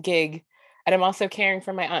income gig, and I'm also caring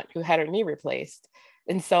for my aunt who had her knee replaced.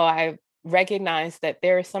 And so I recognized that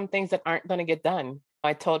there are some things that aren't going to get done.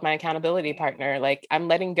 I told my accountability Mm, partner, like, I'm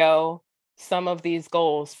letting go some of these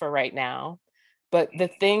goals for right now. But the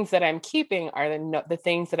things that I'm keeping are the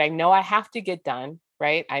things that I know I have to get done,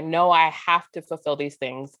 right? I know I have to fulfill these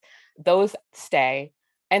things. Those stay.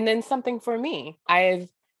 And then something for me. I've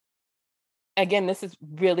again, this is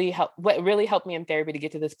really what really helped me in therapy to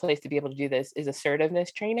get to this place to be able to do this is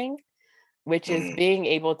assertiveness training, which is mm, being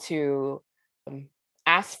able to um,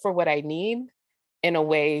 ask for what I need in a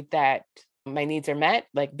way that my needs are met,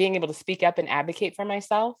 like being able to speak up and advocate for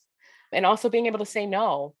myself, and also being able to say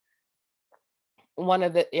no.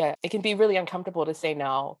 Yeah, it can be really uncomfortable to say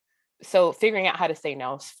no. So figuring out how to say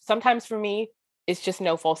no. Sometimes for me, it's just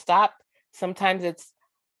no full stop. Sometimes it's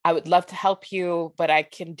I would love to help you, but I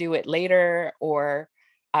can do it later, or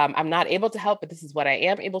I'm not able to help, but this is what I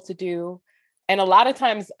am able to do. And a lot of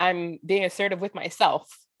times I'm being assertive with myself.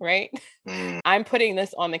 right? Mm. I'm putting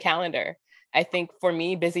this on the calendar. I think for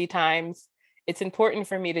me, busy times, it's important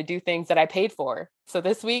for me to do things that I paid for. So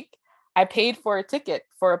this week, I paid for a ticket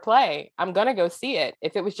for a play. I'm going to go see it.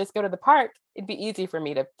 If it was just go to the park, it'd be easy for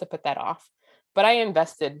me to put that off. But I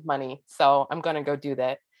invested money, so I'm going to go do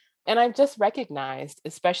that. And I've just recognized,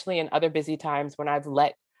 especially in other busy times when I've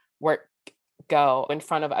let work go in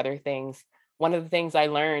front of other things, one of the things I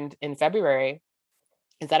learned in February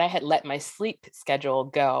is that I had let my sleep schedule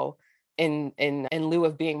go in lieu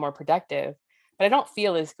of being more productive. But I don't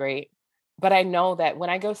feel as great. But I know that when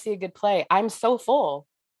I go see a good play, I'm so full.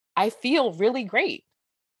 I feel really great.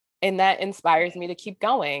 And that inspires me to keep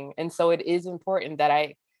going. And so it is important that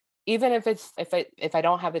I, even if I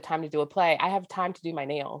don't have the time to do a play, I have time to do my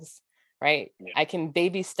nails, right? Yeah. I can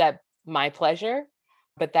baby step my pleasure,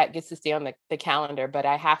 but that gets to stay on the calendar. But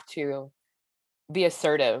I have to be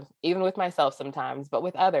assertive, even with myself sometimes, but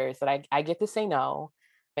with others, that I get to say no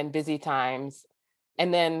in busy times.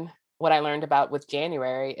 And then what I learned about with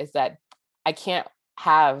January is that I can't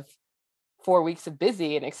have 4 weeks of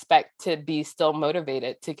busy and expect to be still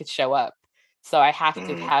motivated to show up. So I have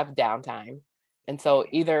to have downtime. And so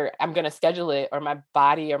either I'm going to schedule it or my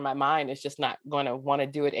body or my mind is just not going to want to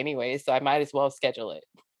do it anyway. So I might as well schedule it.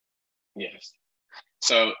 Yes.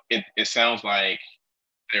 So it sounds like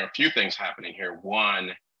there are a few things happening here. One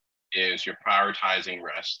is you're prioritizing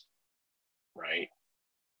rest, right?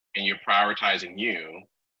 And you're prioritizing you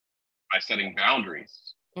by setting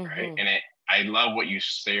boundaries, right? And I love what you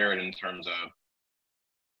shared in terms of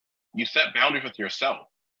you set boundaries with yourself,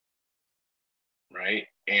 right?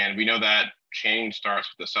 And we know that change starts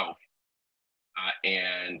with the self.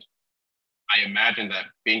 And I imagine that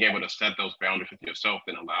being able to set those boundaries with yourself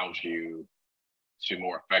then allows you to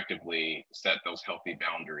more effectively set those healthy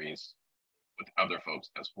boundaries with other folks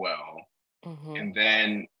as well. And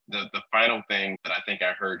then the final thing that I think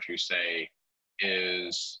I heard you say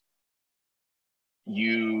is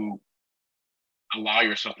you allow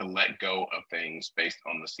yourself to let go of things based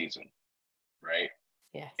on the season, right?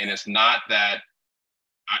 Yes. And it's not that,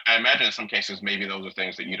 I imagine in some cases, maybe those are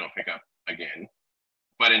things that you don't pick up again.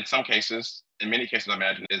 But in some cases, in many cases, I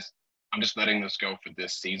imagine is I'm just letting this go for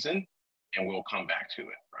this season and we'll come back to it,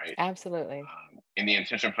 right? Absolutely. In the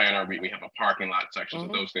intention planner, we have a parking lot section. So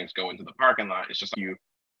those things go into the parking lot. It's just like you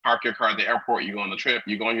park your car at the airport, you go on the trip,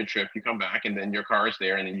 you go on your trip, you come back, and then your car is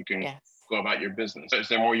there, and then you can go about your business. So is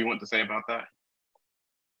there more you want to say about that?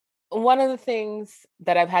 One of the things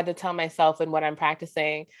that I've had to tell myself and what I'm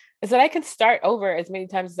practicing is that I can start over as many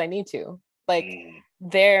times as I need to. Like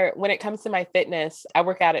when it comes to my fitness, I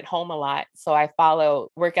work out at home a lot. So I follow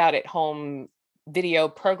workout at home video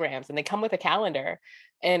programs and they come with a calendar.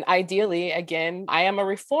 And ideally, again, I am a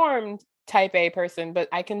reformed type A person, but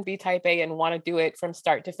I can be type A and want to do it from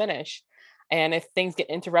start to finish. And if things get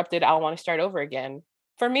interrupted, I'll want to start over again.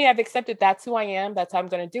 For me, I've accepted that's who I am. That's how I'm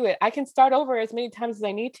going to do it. I can start over as many times as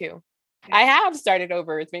I need to. I have started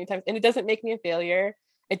over as many times and it doesn't make me a failure.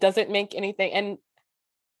 It doesn't make anything. And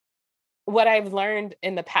what I've learned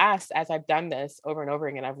in the past, as I've done this over and over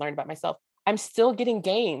again, I've learned about myself, I'm still getting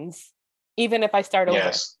gains, even if I start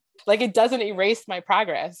over. Like it doesn't erase my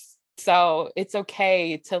progress. So it's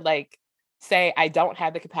okay to say, I don't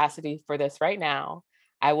have the capacity for this right now.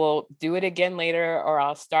 I will do it again later, or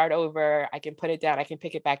I'll start over. I can put it down. I can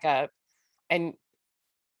pick it back up. And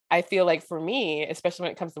I feel like for me, especially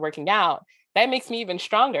when it comes to working out, that makes me even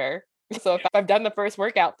stronger. So if I've done the first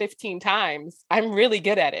workout 15 times, I'm really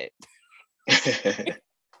good at it.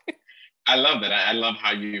 I love that. I love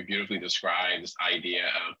how you beautifully describe this idea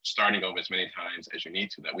of starting over as many times as you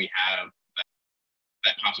need to, that we have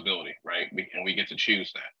that possibility, right? We get to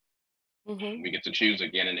choose that. We get to choose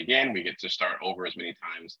again and again. We get to start over as many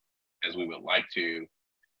times as we would like to.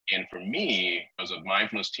 And for me, as a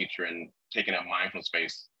mindfulness teacher and taking a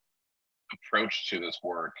mindfulness-based approach to this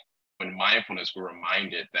work, when mindfulness, we're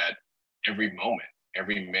reminded that every moment,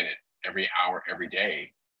 every minute, every hour, every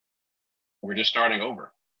day, we're just starting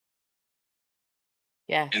over.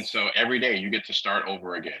 Yes. And so every day you get to start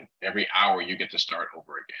over again. Every hour you get to start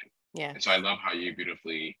over again. Yeah. And so I love how you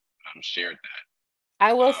beautifully shared that.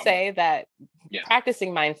 I will say that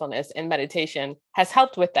practicing mindfulness and meditation has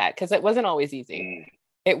helped with that because it wasn't always easy.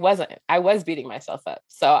 It wasn't. I was beating myself up.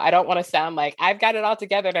 So I don't want to sound like I've got it all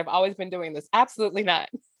together and I've always been doing this. Absolutely not.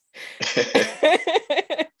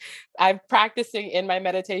 I'm practicing in my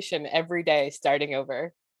meditation every day, starting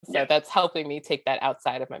over. So that's helping me take that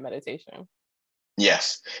outside of my meditation.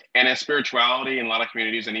 Yes. And in spirituality, in a lot of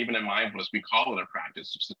communities, and even in mindfulness, we call it a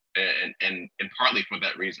practice. And partly for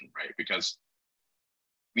that reason, right? Because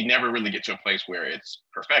we never really get to a place where it's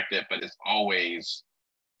perfected, but it's always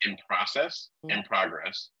in process, in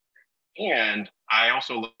progress. And I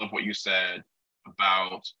also love what you said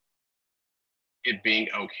about it being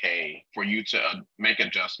okay for you to make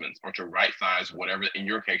adjustments or to right size whatever, in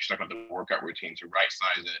your case, talk about the workout routine, to right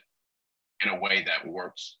size it in a way that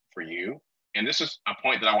works for you. And this is a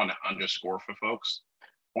point that I want to underscore for folks.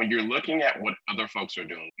 When you're looking at what other folks are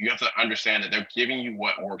doing, you have to understand that they're giving you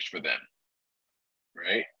what works for them,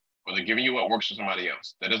 right? Or they're giving you what works for somebody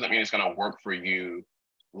else. That doesn't mean it's going to work for you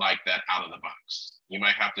like that out of the box. You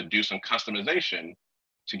might have to do some customization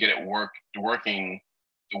to get it working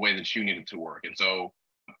the way that you need it to work. And so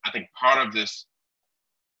I think part of this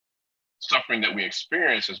suffering that we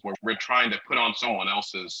experience is where we're trying to put on someone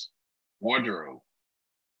else's wardrobe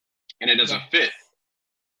and it doesn't fit.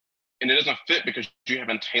 And it doesn't fit because you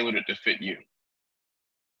haven't tailored it to fit you.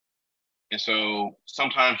 And so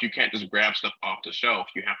sometimes you can't just grab stuff off the shelf.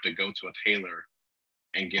 You have to go to a tailor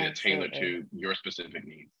and get it tailored to your specific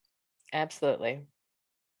needs. Absolutely.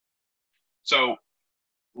 So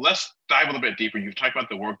let's dive a little bit deeper. You've talked about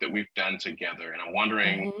the work that we've done together, and I'm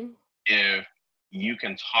wondering if you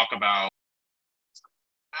can talk about,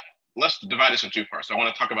 let's divide this in two parts. So I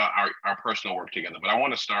want to talk about our personal work together, but I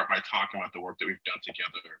want to start by talking about the work that we've done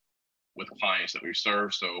together with clients that we've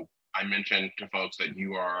served. So I mentioned to folks that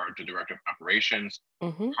you are the director of operations.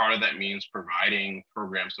 Part of that means providing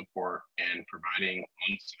program support and providing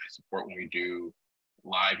on-site support when we do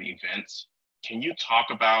live events. Can you talk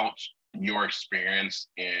about your experience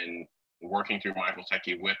in working through Mindful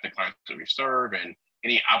Techie with the clients that we serve and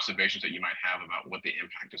any observations that you might have about what the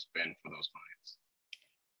impact has been for those clients?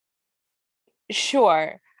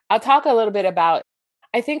 Sure. I'll talk a little bit about,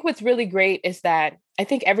 I think what's really great is that I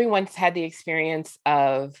think everyone's had the experience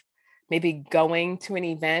of maybe going to an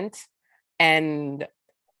event and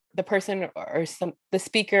the person or the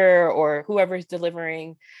speaker or whoever's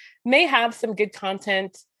delivering may have some good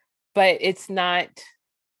content, but it's not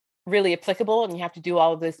really applicable. And you have to do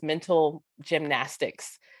all of this mental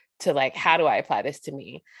gymnastics to like, how do I apply this to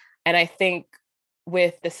me? And I think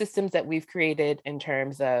with the systems that we've created in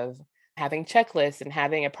terms of having checklists and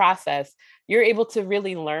having a process, you're able to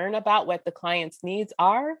really learn about what the client's needs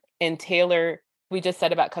are and tailor. We just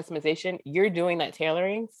said about customization, you're doing that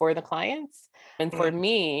tailoring for the clients. And for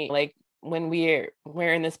me, like when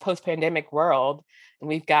we're in this post-pandemic world and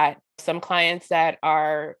we've got some clients that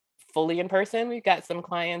are fully in person, we've got some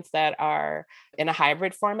clients that are in a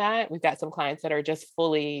hybrid format, we've got some clients that are just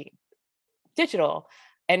fully digital.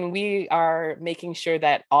 And we are making sure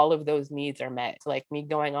that all of those needs are met. Like me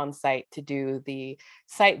going on site to do the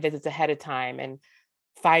site visits ahead of time and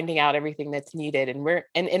finding out everything that's needed. And we're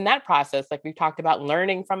in that process, like we've talked about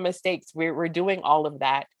learning from mistakes, we're doing all of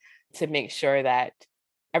that to make sure that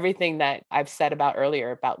everything that I've said about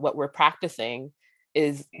earlier about what we're practicing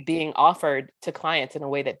is being offered to clients in a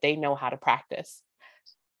way that they know how to practice.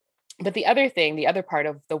 But the other part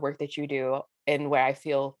of the work that you do and where I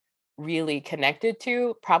feel really connected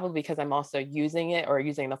to, probably because I'm also using it or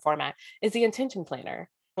using the format, is the intention planner.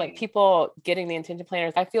 Like people getting the intention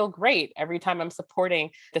planners, I feel great every time I'm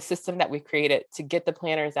supporting the system that we created to get the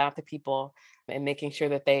planners out to people and making sure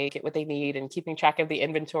that they get what they need and keeping track of the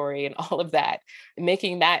inventory and all of that, and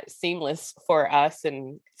making that seamless for us.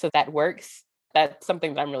 And so that works. That's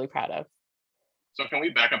something that I'm really proud of. So can we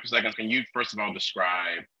back up a second? Can you first of all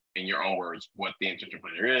describe in your own words what the intention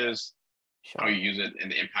planner is, how you use it, and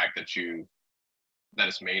the impact that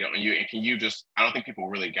it's made on you? And can you just, I don't think people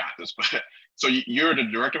really got this, but so you're the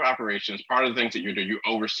director of operations. Part of the things that you do, you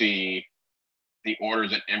oversee the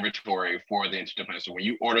orders and inventory for the intention planner. So when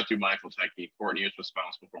you order through Mindful Techie, Courtney is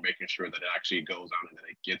responsible for making sure that it actually goes out and that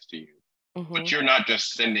it gets to you. But you're not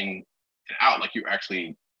just sending it out, like you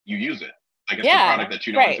use it. Like it's the product that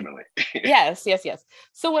you know intimately. Yes.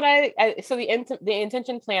 So the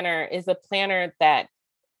intention planner is a planner that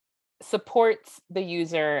supports the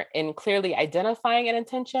user in clearly identifying an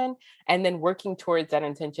intention and then working towards that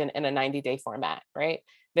intention in a 90-day format, right?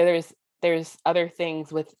 There's other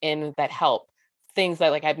things within that help. Things that,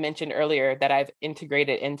 like I've mentioned earlier, that I've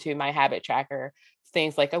integrated into my habit tracker,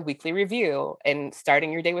 things like a weekly review and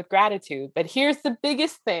starting your day with gratitude. But here's the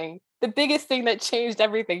biggest thing that changed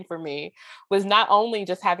everything for me was not only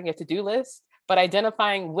just having a to-do list, but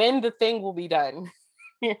identifying when the thing will be done,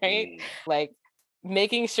 right? Like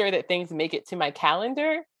making sure that things make it to my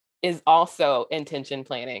calendar is also intention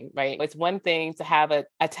planning, right? It's one thing to have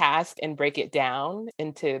a task and break it down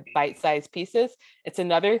into bite-sized pieces. It's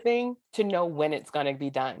another thing to know when it's going to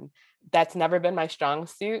be done. That's never been my strong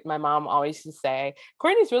suit. My mom always used to say,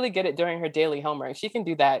 Courtney's really good at doing her daily homework. She can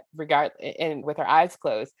do that and with her eyes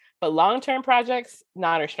closed. But long-term projects,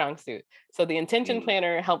 not her strong suit. So the intention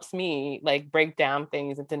planner helps me like break down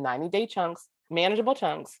things into 90-day chunks, manageable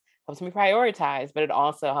chunks, helps me prioritize, but it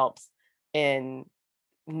also helps in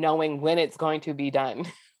knowing when it's going to be done.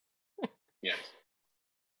 Yes.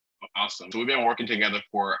 Awesome. So we've been working together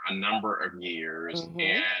for a number of years,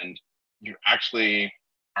 and you actually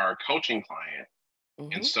are a coaching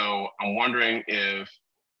client. And so I'm wondering if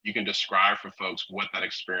you can describe for folks what that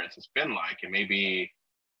experience has been like, and maybe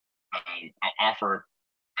I'll offer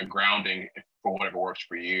a grounding for whatever works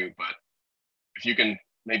for you. But if you can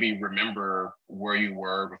maybe remember where you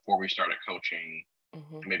were before we started coaching,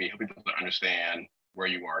 and maybe help people to understand where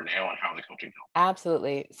you are now and how the coaching helps.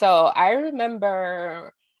 Absolutely. So I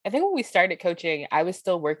remember, I think when we started coaching, I was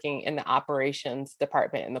still working in the operations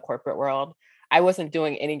department in the corporate world. I wasn't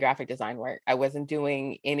doing any graphic design work. I wasn't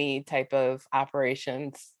doing any type of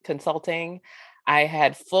operations consulting. I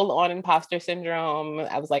had full on imposter syndrome.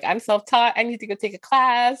 I was like, I'm self-taught. I need to go take a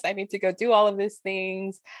class. I need to go do all of these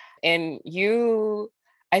things. And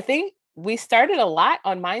I think we started a lot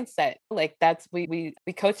on mindset. Like we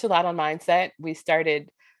coached a lot on mindset.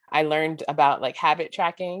 I learned about like habit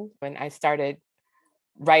tracking when I started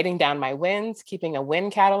writing down my wins, keeping a win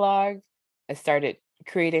catalog. I started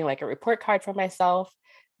creating like a report card for myself.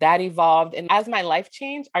 That evolved. And as my life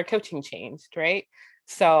changed, our coaching changed, right?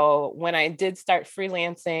 So when I did start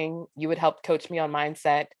freelancing, you would help coach me on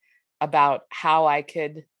mindset about how I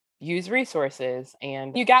could use resources.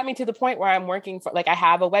 And you got me to the point where I'm working for, like, I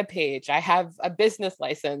have a web page, I have a business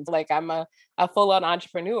license, like I'm a full-on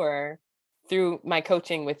entrepreneur through my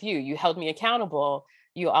coaching with you. You held me accountable.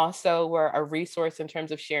 You also were a resource in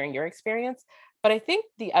terms of sharing your experience. But I think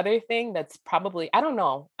the other thing that's probably, I don't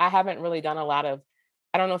know, I haven't really done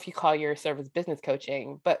I don't know if you call your service business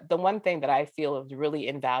coaching, but the one thing that I feel is really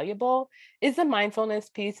invaluable is the mindfulness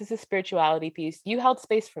piece, is the spirituality piece. You held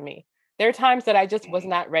space for me. There are times that I just was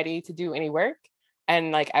not ready to do any work,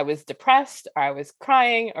 and like I was depressed or I was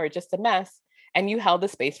crying or just a mess, and you held the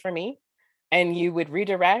space for me and you would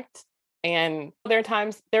redirect. And there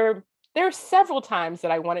are several times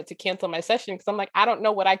that I wanted to cancel my session because I'm like, I don't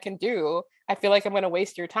know what I can do. I feel like I'm going to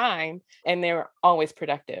waste your time. And they were always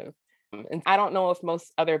productive. And I don't know if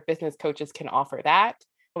most other business coaches can offer that,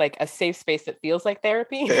 like a safe space that feels like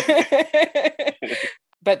therapy.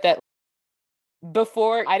 But that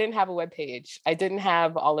before, I didn't have a web page. I didn't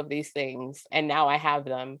have all of these things. And now I have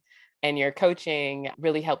them. And your coaching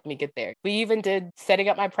really helped me get there. We even did setting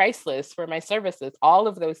up my price list for my services. All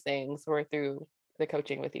of those things were through the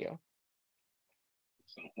coaching with you.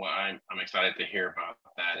 Well, I'm excited to hear about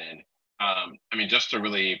that. And I mean, just to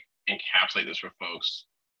really encapsulate this for folks,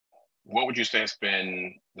 what would you say has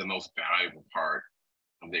been the most valuable part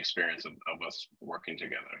of the experience of us working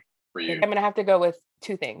together for you? I'm going to have to go with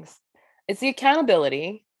two things. It's the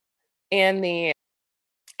accountability and the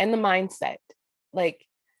mindset. Like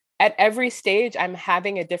at every stage, I'm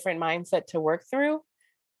having a different mindset to work through,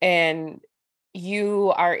 and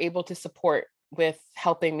you are able to support with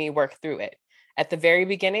helping me work through it. At the very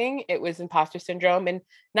beginning, it was imposter syndrome and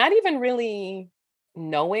not even really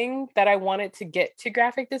knowing that I wanted to get to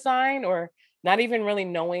graphic design, or not even really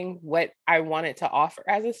knowing what I wanted to offer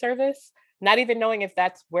as a service, not even knowing if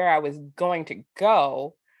that's where I was going to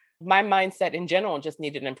go. My mindset in general just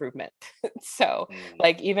needed improvement. So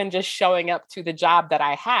like even just showing up to the job that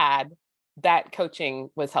I had, that coaching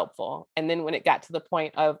was helpful. And then when it got to the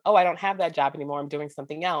point of, oh, I don't have that job anymore, I'm doing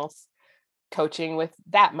something else, coaching with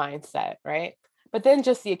that mindset, right? But then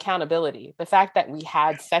just the accountability, the fact that we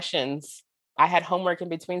had sessions, I had homework in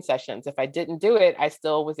between sessions. If I didn't do it, I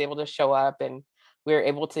still was able to show up, and we were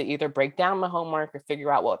able to either break down the homework or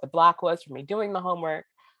figure out what the block was for me doing the homework.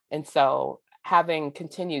 And so having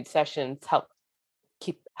continued sessions help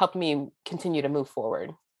me continue to move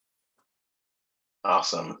forward.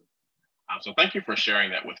 Awesome. So thank you for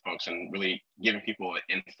sharing that with folks and really giving people an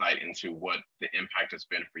insight into what the impact has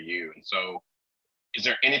been for you. And so is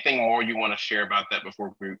there anything more you want to share about that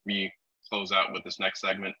before we close out with this next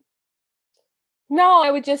segment? No,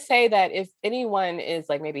 I would just say that if anyone is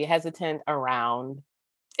like maybe hesitant around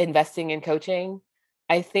investing in coaching,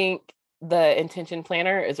 I think the intention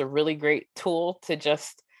planner is a really great tool to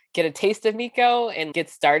just get a taste of Miko and get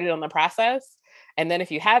started on the process. And then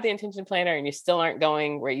if you have the intention planner and you still aren't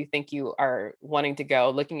going where you think you are wanting to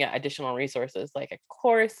go, looking at additional resources like a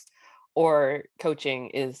course or coaching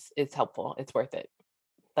is helpful. It's worth it.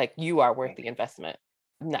 Like you are worth the investment.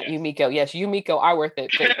 Not yes. You, Miko. Yes, you, Miko, are worth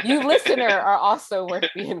it. But you, listener, are also worth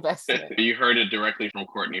the investment. You heard it directly from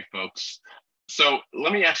Courtney, folks. So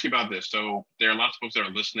let me ask you about this. So there are lots of folks that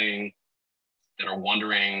are listening that are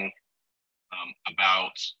wondering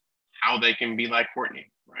about how they can be like Courtney,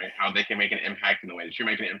 right? How they can make an impact in the way that you're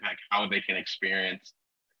making an impact, how they can experience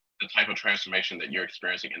the type of transformation that you're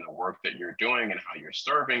experiencing in the work that you're doing and how you're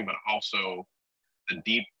serving, but also the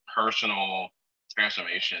deep personal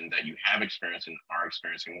transformation that you have experienced and are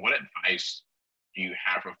experiencing. What advice do you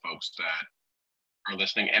have for folks that are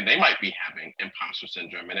listening and they might be having imposter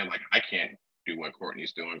syndrome and they're like, I can't do what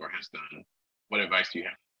Courtney's doing or has done? What advice do you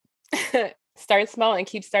have? Start small and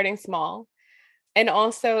keep starting small. And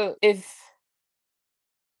also,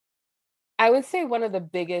 I would say one of the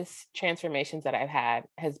biggest transformations that I've had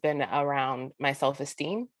has been around my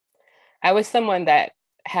self-esteem. I was someone that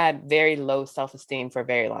had very low self-esteem for a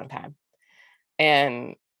very long time.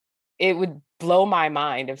 And it would blow my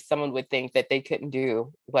mind if someone would think that they couldn't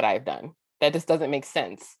do what I've done. That just doesn't make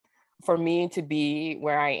sense for me to be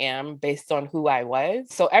where I am based on who I was.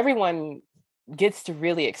 So everyone gets to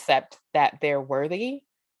really accept that they're worthy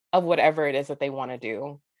of whatever it is that they want to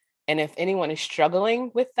do. And if anyone is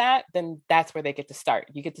struggling with that, then that's where they get to start.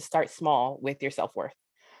 You get to start small with your self-worth,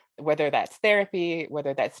 whether that's therapy,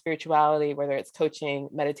 whether that's spirituality, whether it's coaching,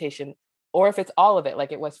 meditation, or if it's all of it,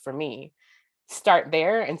 like it was for me. Start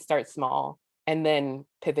there and start small, and then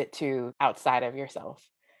pivot to outside of yourself.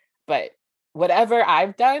 But whatever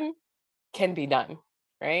I've done can be done,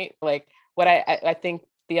 right? Like what I think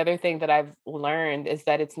the other thing that I've learned is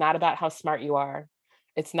that it's not about how smart you are.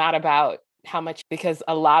 It's not about how much, because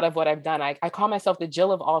a lot of what I've done, I call myself the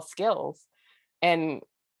Jill of all skills. And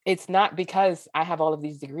it's not because I have all of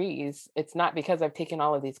these degrees. It's not because I've taken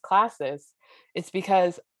all of these classes. It's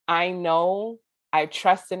because I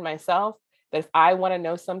trust in myself that if I want to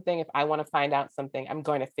know something, if I want to find out something, I'm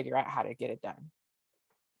going to figure out how to get it done.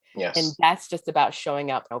 Yes. And that's just about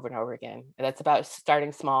showing up over and over again. And that's about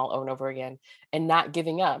starting small over and over again and not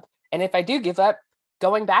giving up. And if I do give up,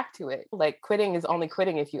 going back to it. Like quitting is only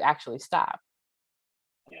quitting if you actually stop.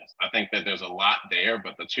 Yes, I think that there's a lot there,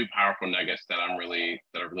 but the two powerful nuggets that are really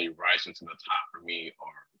rising to the top for me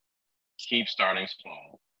are keep starting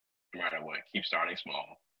small, no matter what, keep starting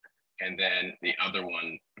small. And then the other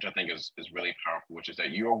one, which I think is really powerful, which is that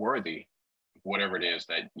you are worthy of whatever it is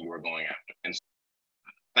that you are going after. And so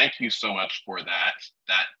thank you so much for that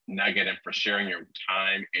nugget and for sharing your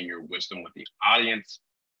time and your wisdom with the audience.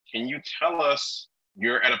 Can you tell us,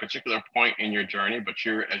 you're at a particular point in your journey, but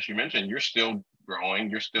as you mentioned, you're still growing,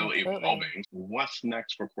 you're still evolving. What's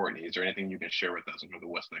next for Courtney? Is there anything you can share with us in terms of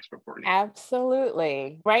what's next for Courtney?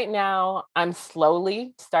 Absolutely. Right now, I'm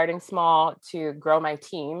slowly starting small to grow my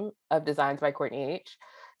team of Designs by Courtney H.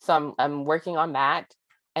 So I'm working on that.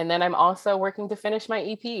 And then I'm also working to finish my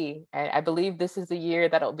EP. I believe this is the year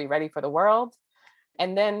that it'll be ready for the world.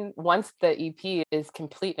 And then once the EP is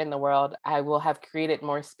complete in the world, I will have created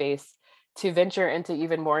more space to venture into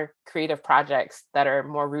even more creative projects that are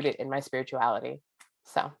more rooted in my spirituality.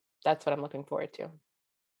 So that's what I'm looking forward to.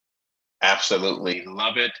 Absolutely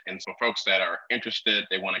love it. And so folks that are interested,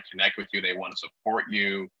 they want to connect with you, they want to support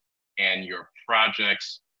you and your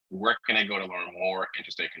projects, where can they go to learn more and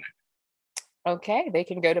to stay connected? Okay, they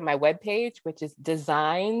can go to my webpage, which is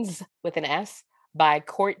Designs with an S by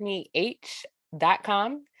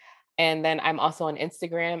CourtneyH.com. And then I'm also on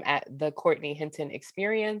Instagram at the Courtney Hinton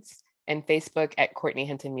Experience and Facebook at Courtney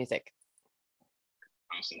Hinton Music.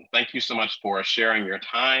 Awesome. Thank you so much for sharing your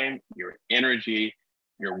time, your energy,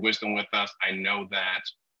 your wisdom with us. I know that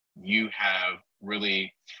you have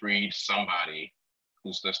really freed somebody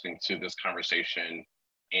who's listening to this conversation,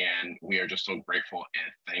 and we are just so grateful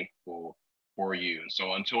and thankful for you.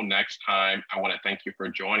 So until next time, I want to thank you for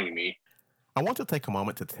joining me. I want to take a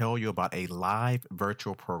moment to tell you about a live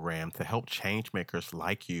virtual program to help changemakers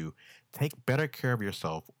like you take better care of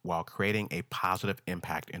yourself while creating a positive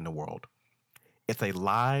impact in the world. It's a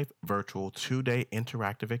live virtual 2-day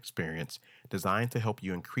interactive experience designed to help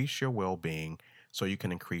you increase your well-being so you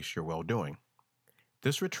can increase your well-doing.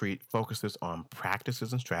 This retreat focuses on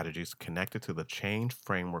practices and strategies connected to the Change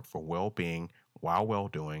Framework for Well-Being While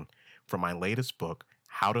Well-Doing from my latest book,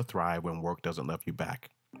 How to Thrive When Work Doesn't Love You Back.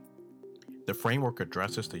 The framework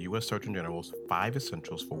addresses the U.S. Surgeon General's 5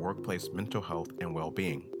 essentials for workplace mental health and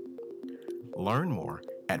well-being. Learn more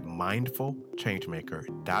at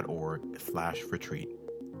mindfulchangemaker.org/retreat.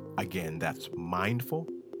 Again, that's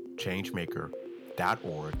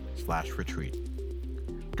mindfulchangemaker.org/retreat.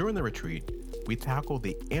 During the retreat, we tackle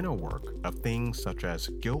the inner work of things such as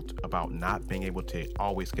guilt about not being able to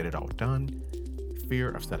always get it all done, fear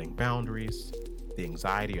of setting boundaries, the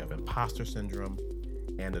anxiety of imposter syndrome,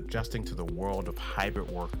 and adjusting to the world of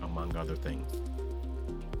hybrid work, among other things.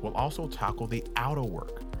 We'll also tackle the outer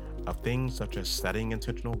work of things such as setting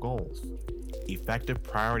intentional goals, effective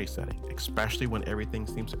priority setting, especially when everything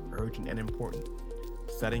seems urgent and important,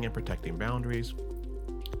 setting and protecting boundaries,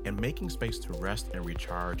 and making space to rest and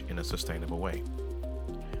recharge in a sustainable way.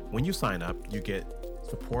 When you sign up, you get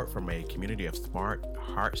support from a community of smart,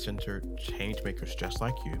 heart-centered change makers just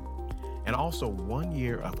like you, and also 1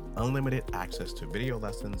 year of unlimited access to video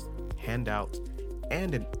lessons, handouts,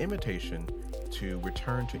 and an invitation to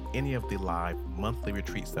return to any of the live monthly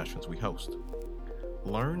retreat sessions we host.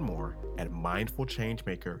 Learn more at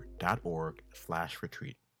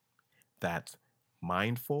mindfulchangemaker.org/retreat. That's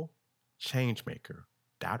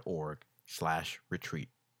mindfulchangemaker.org/retreat.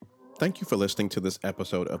 Thank you for listening to this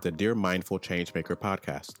episode of the Dear Mindful Changemaker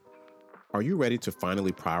podcast. Are you ready to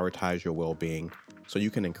finally prioritize your well-being so you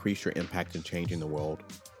can increase your impact in changing the world?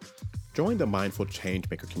 Join the Mindful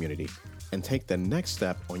Changemaker community and take the next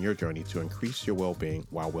step on your journey to increase your well-being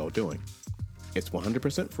while well-doing. It's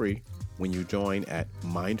 100% free when you join at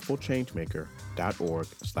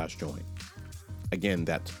mindfulchangemaker.org/join. Again,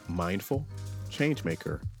 that's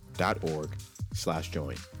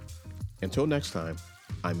mindfulchangemaker.org/join. Until next time,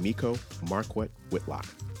 I'm Miko Marquette Whitlock.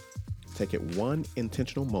 Take it one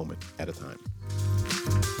intentional moment at a time.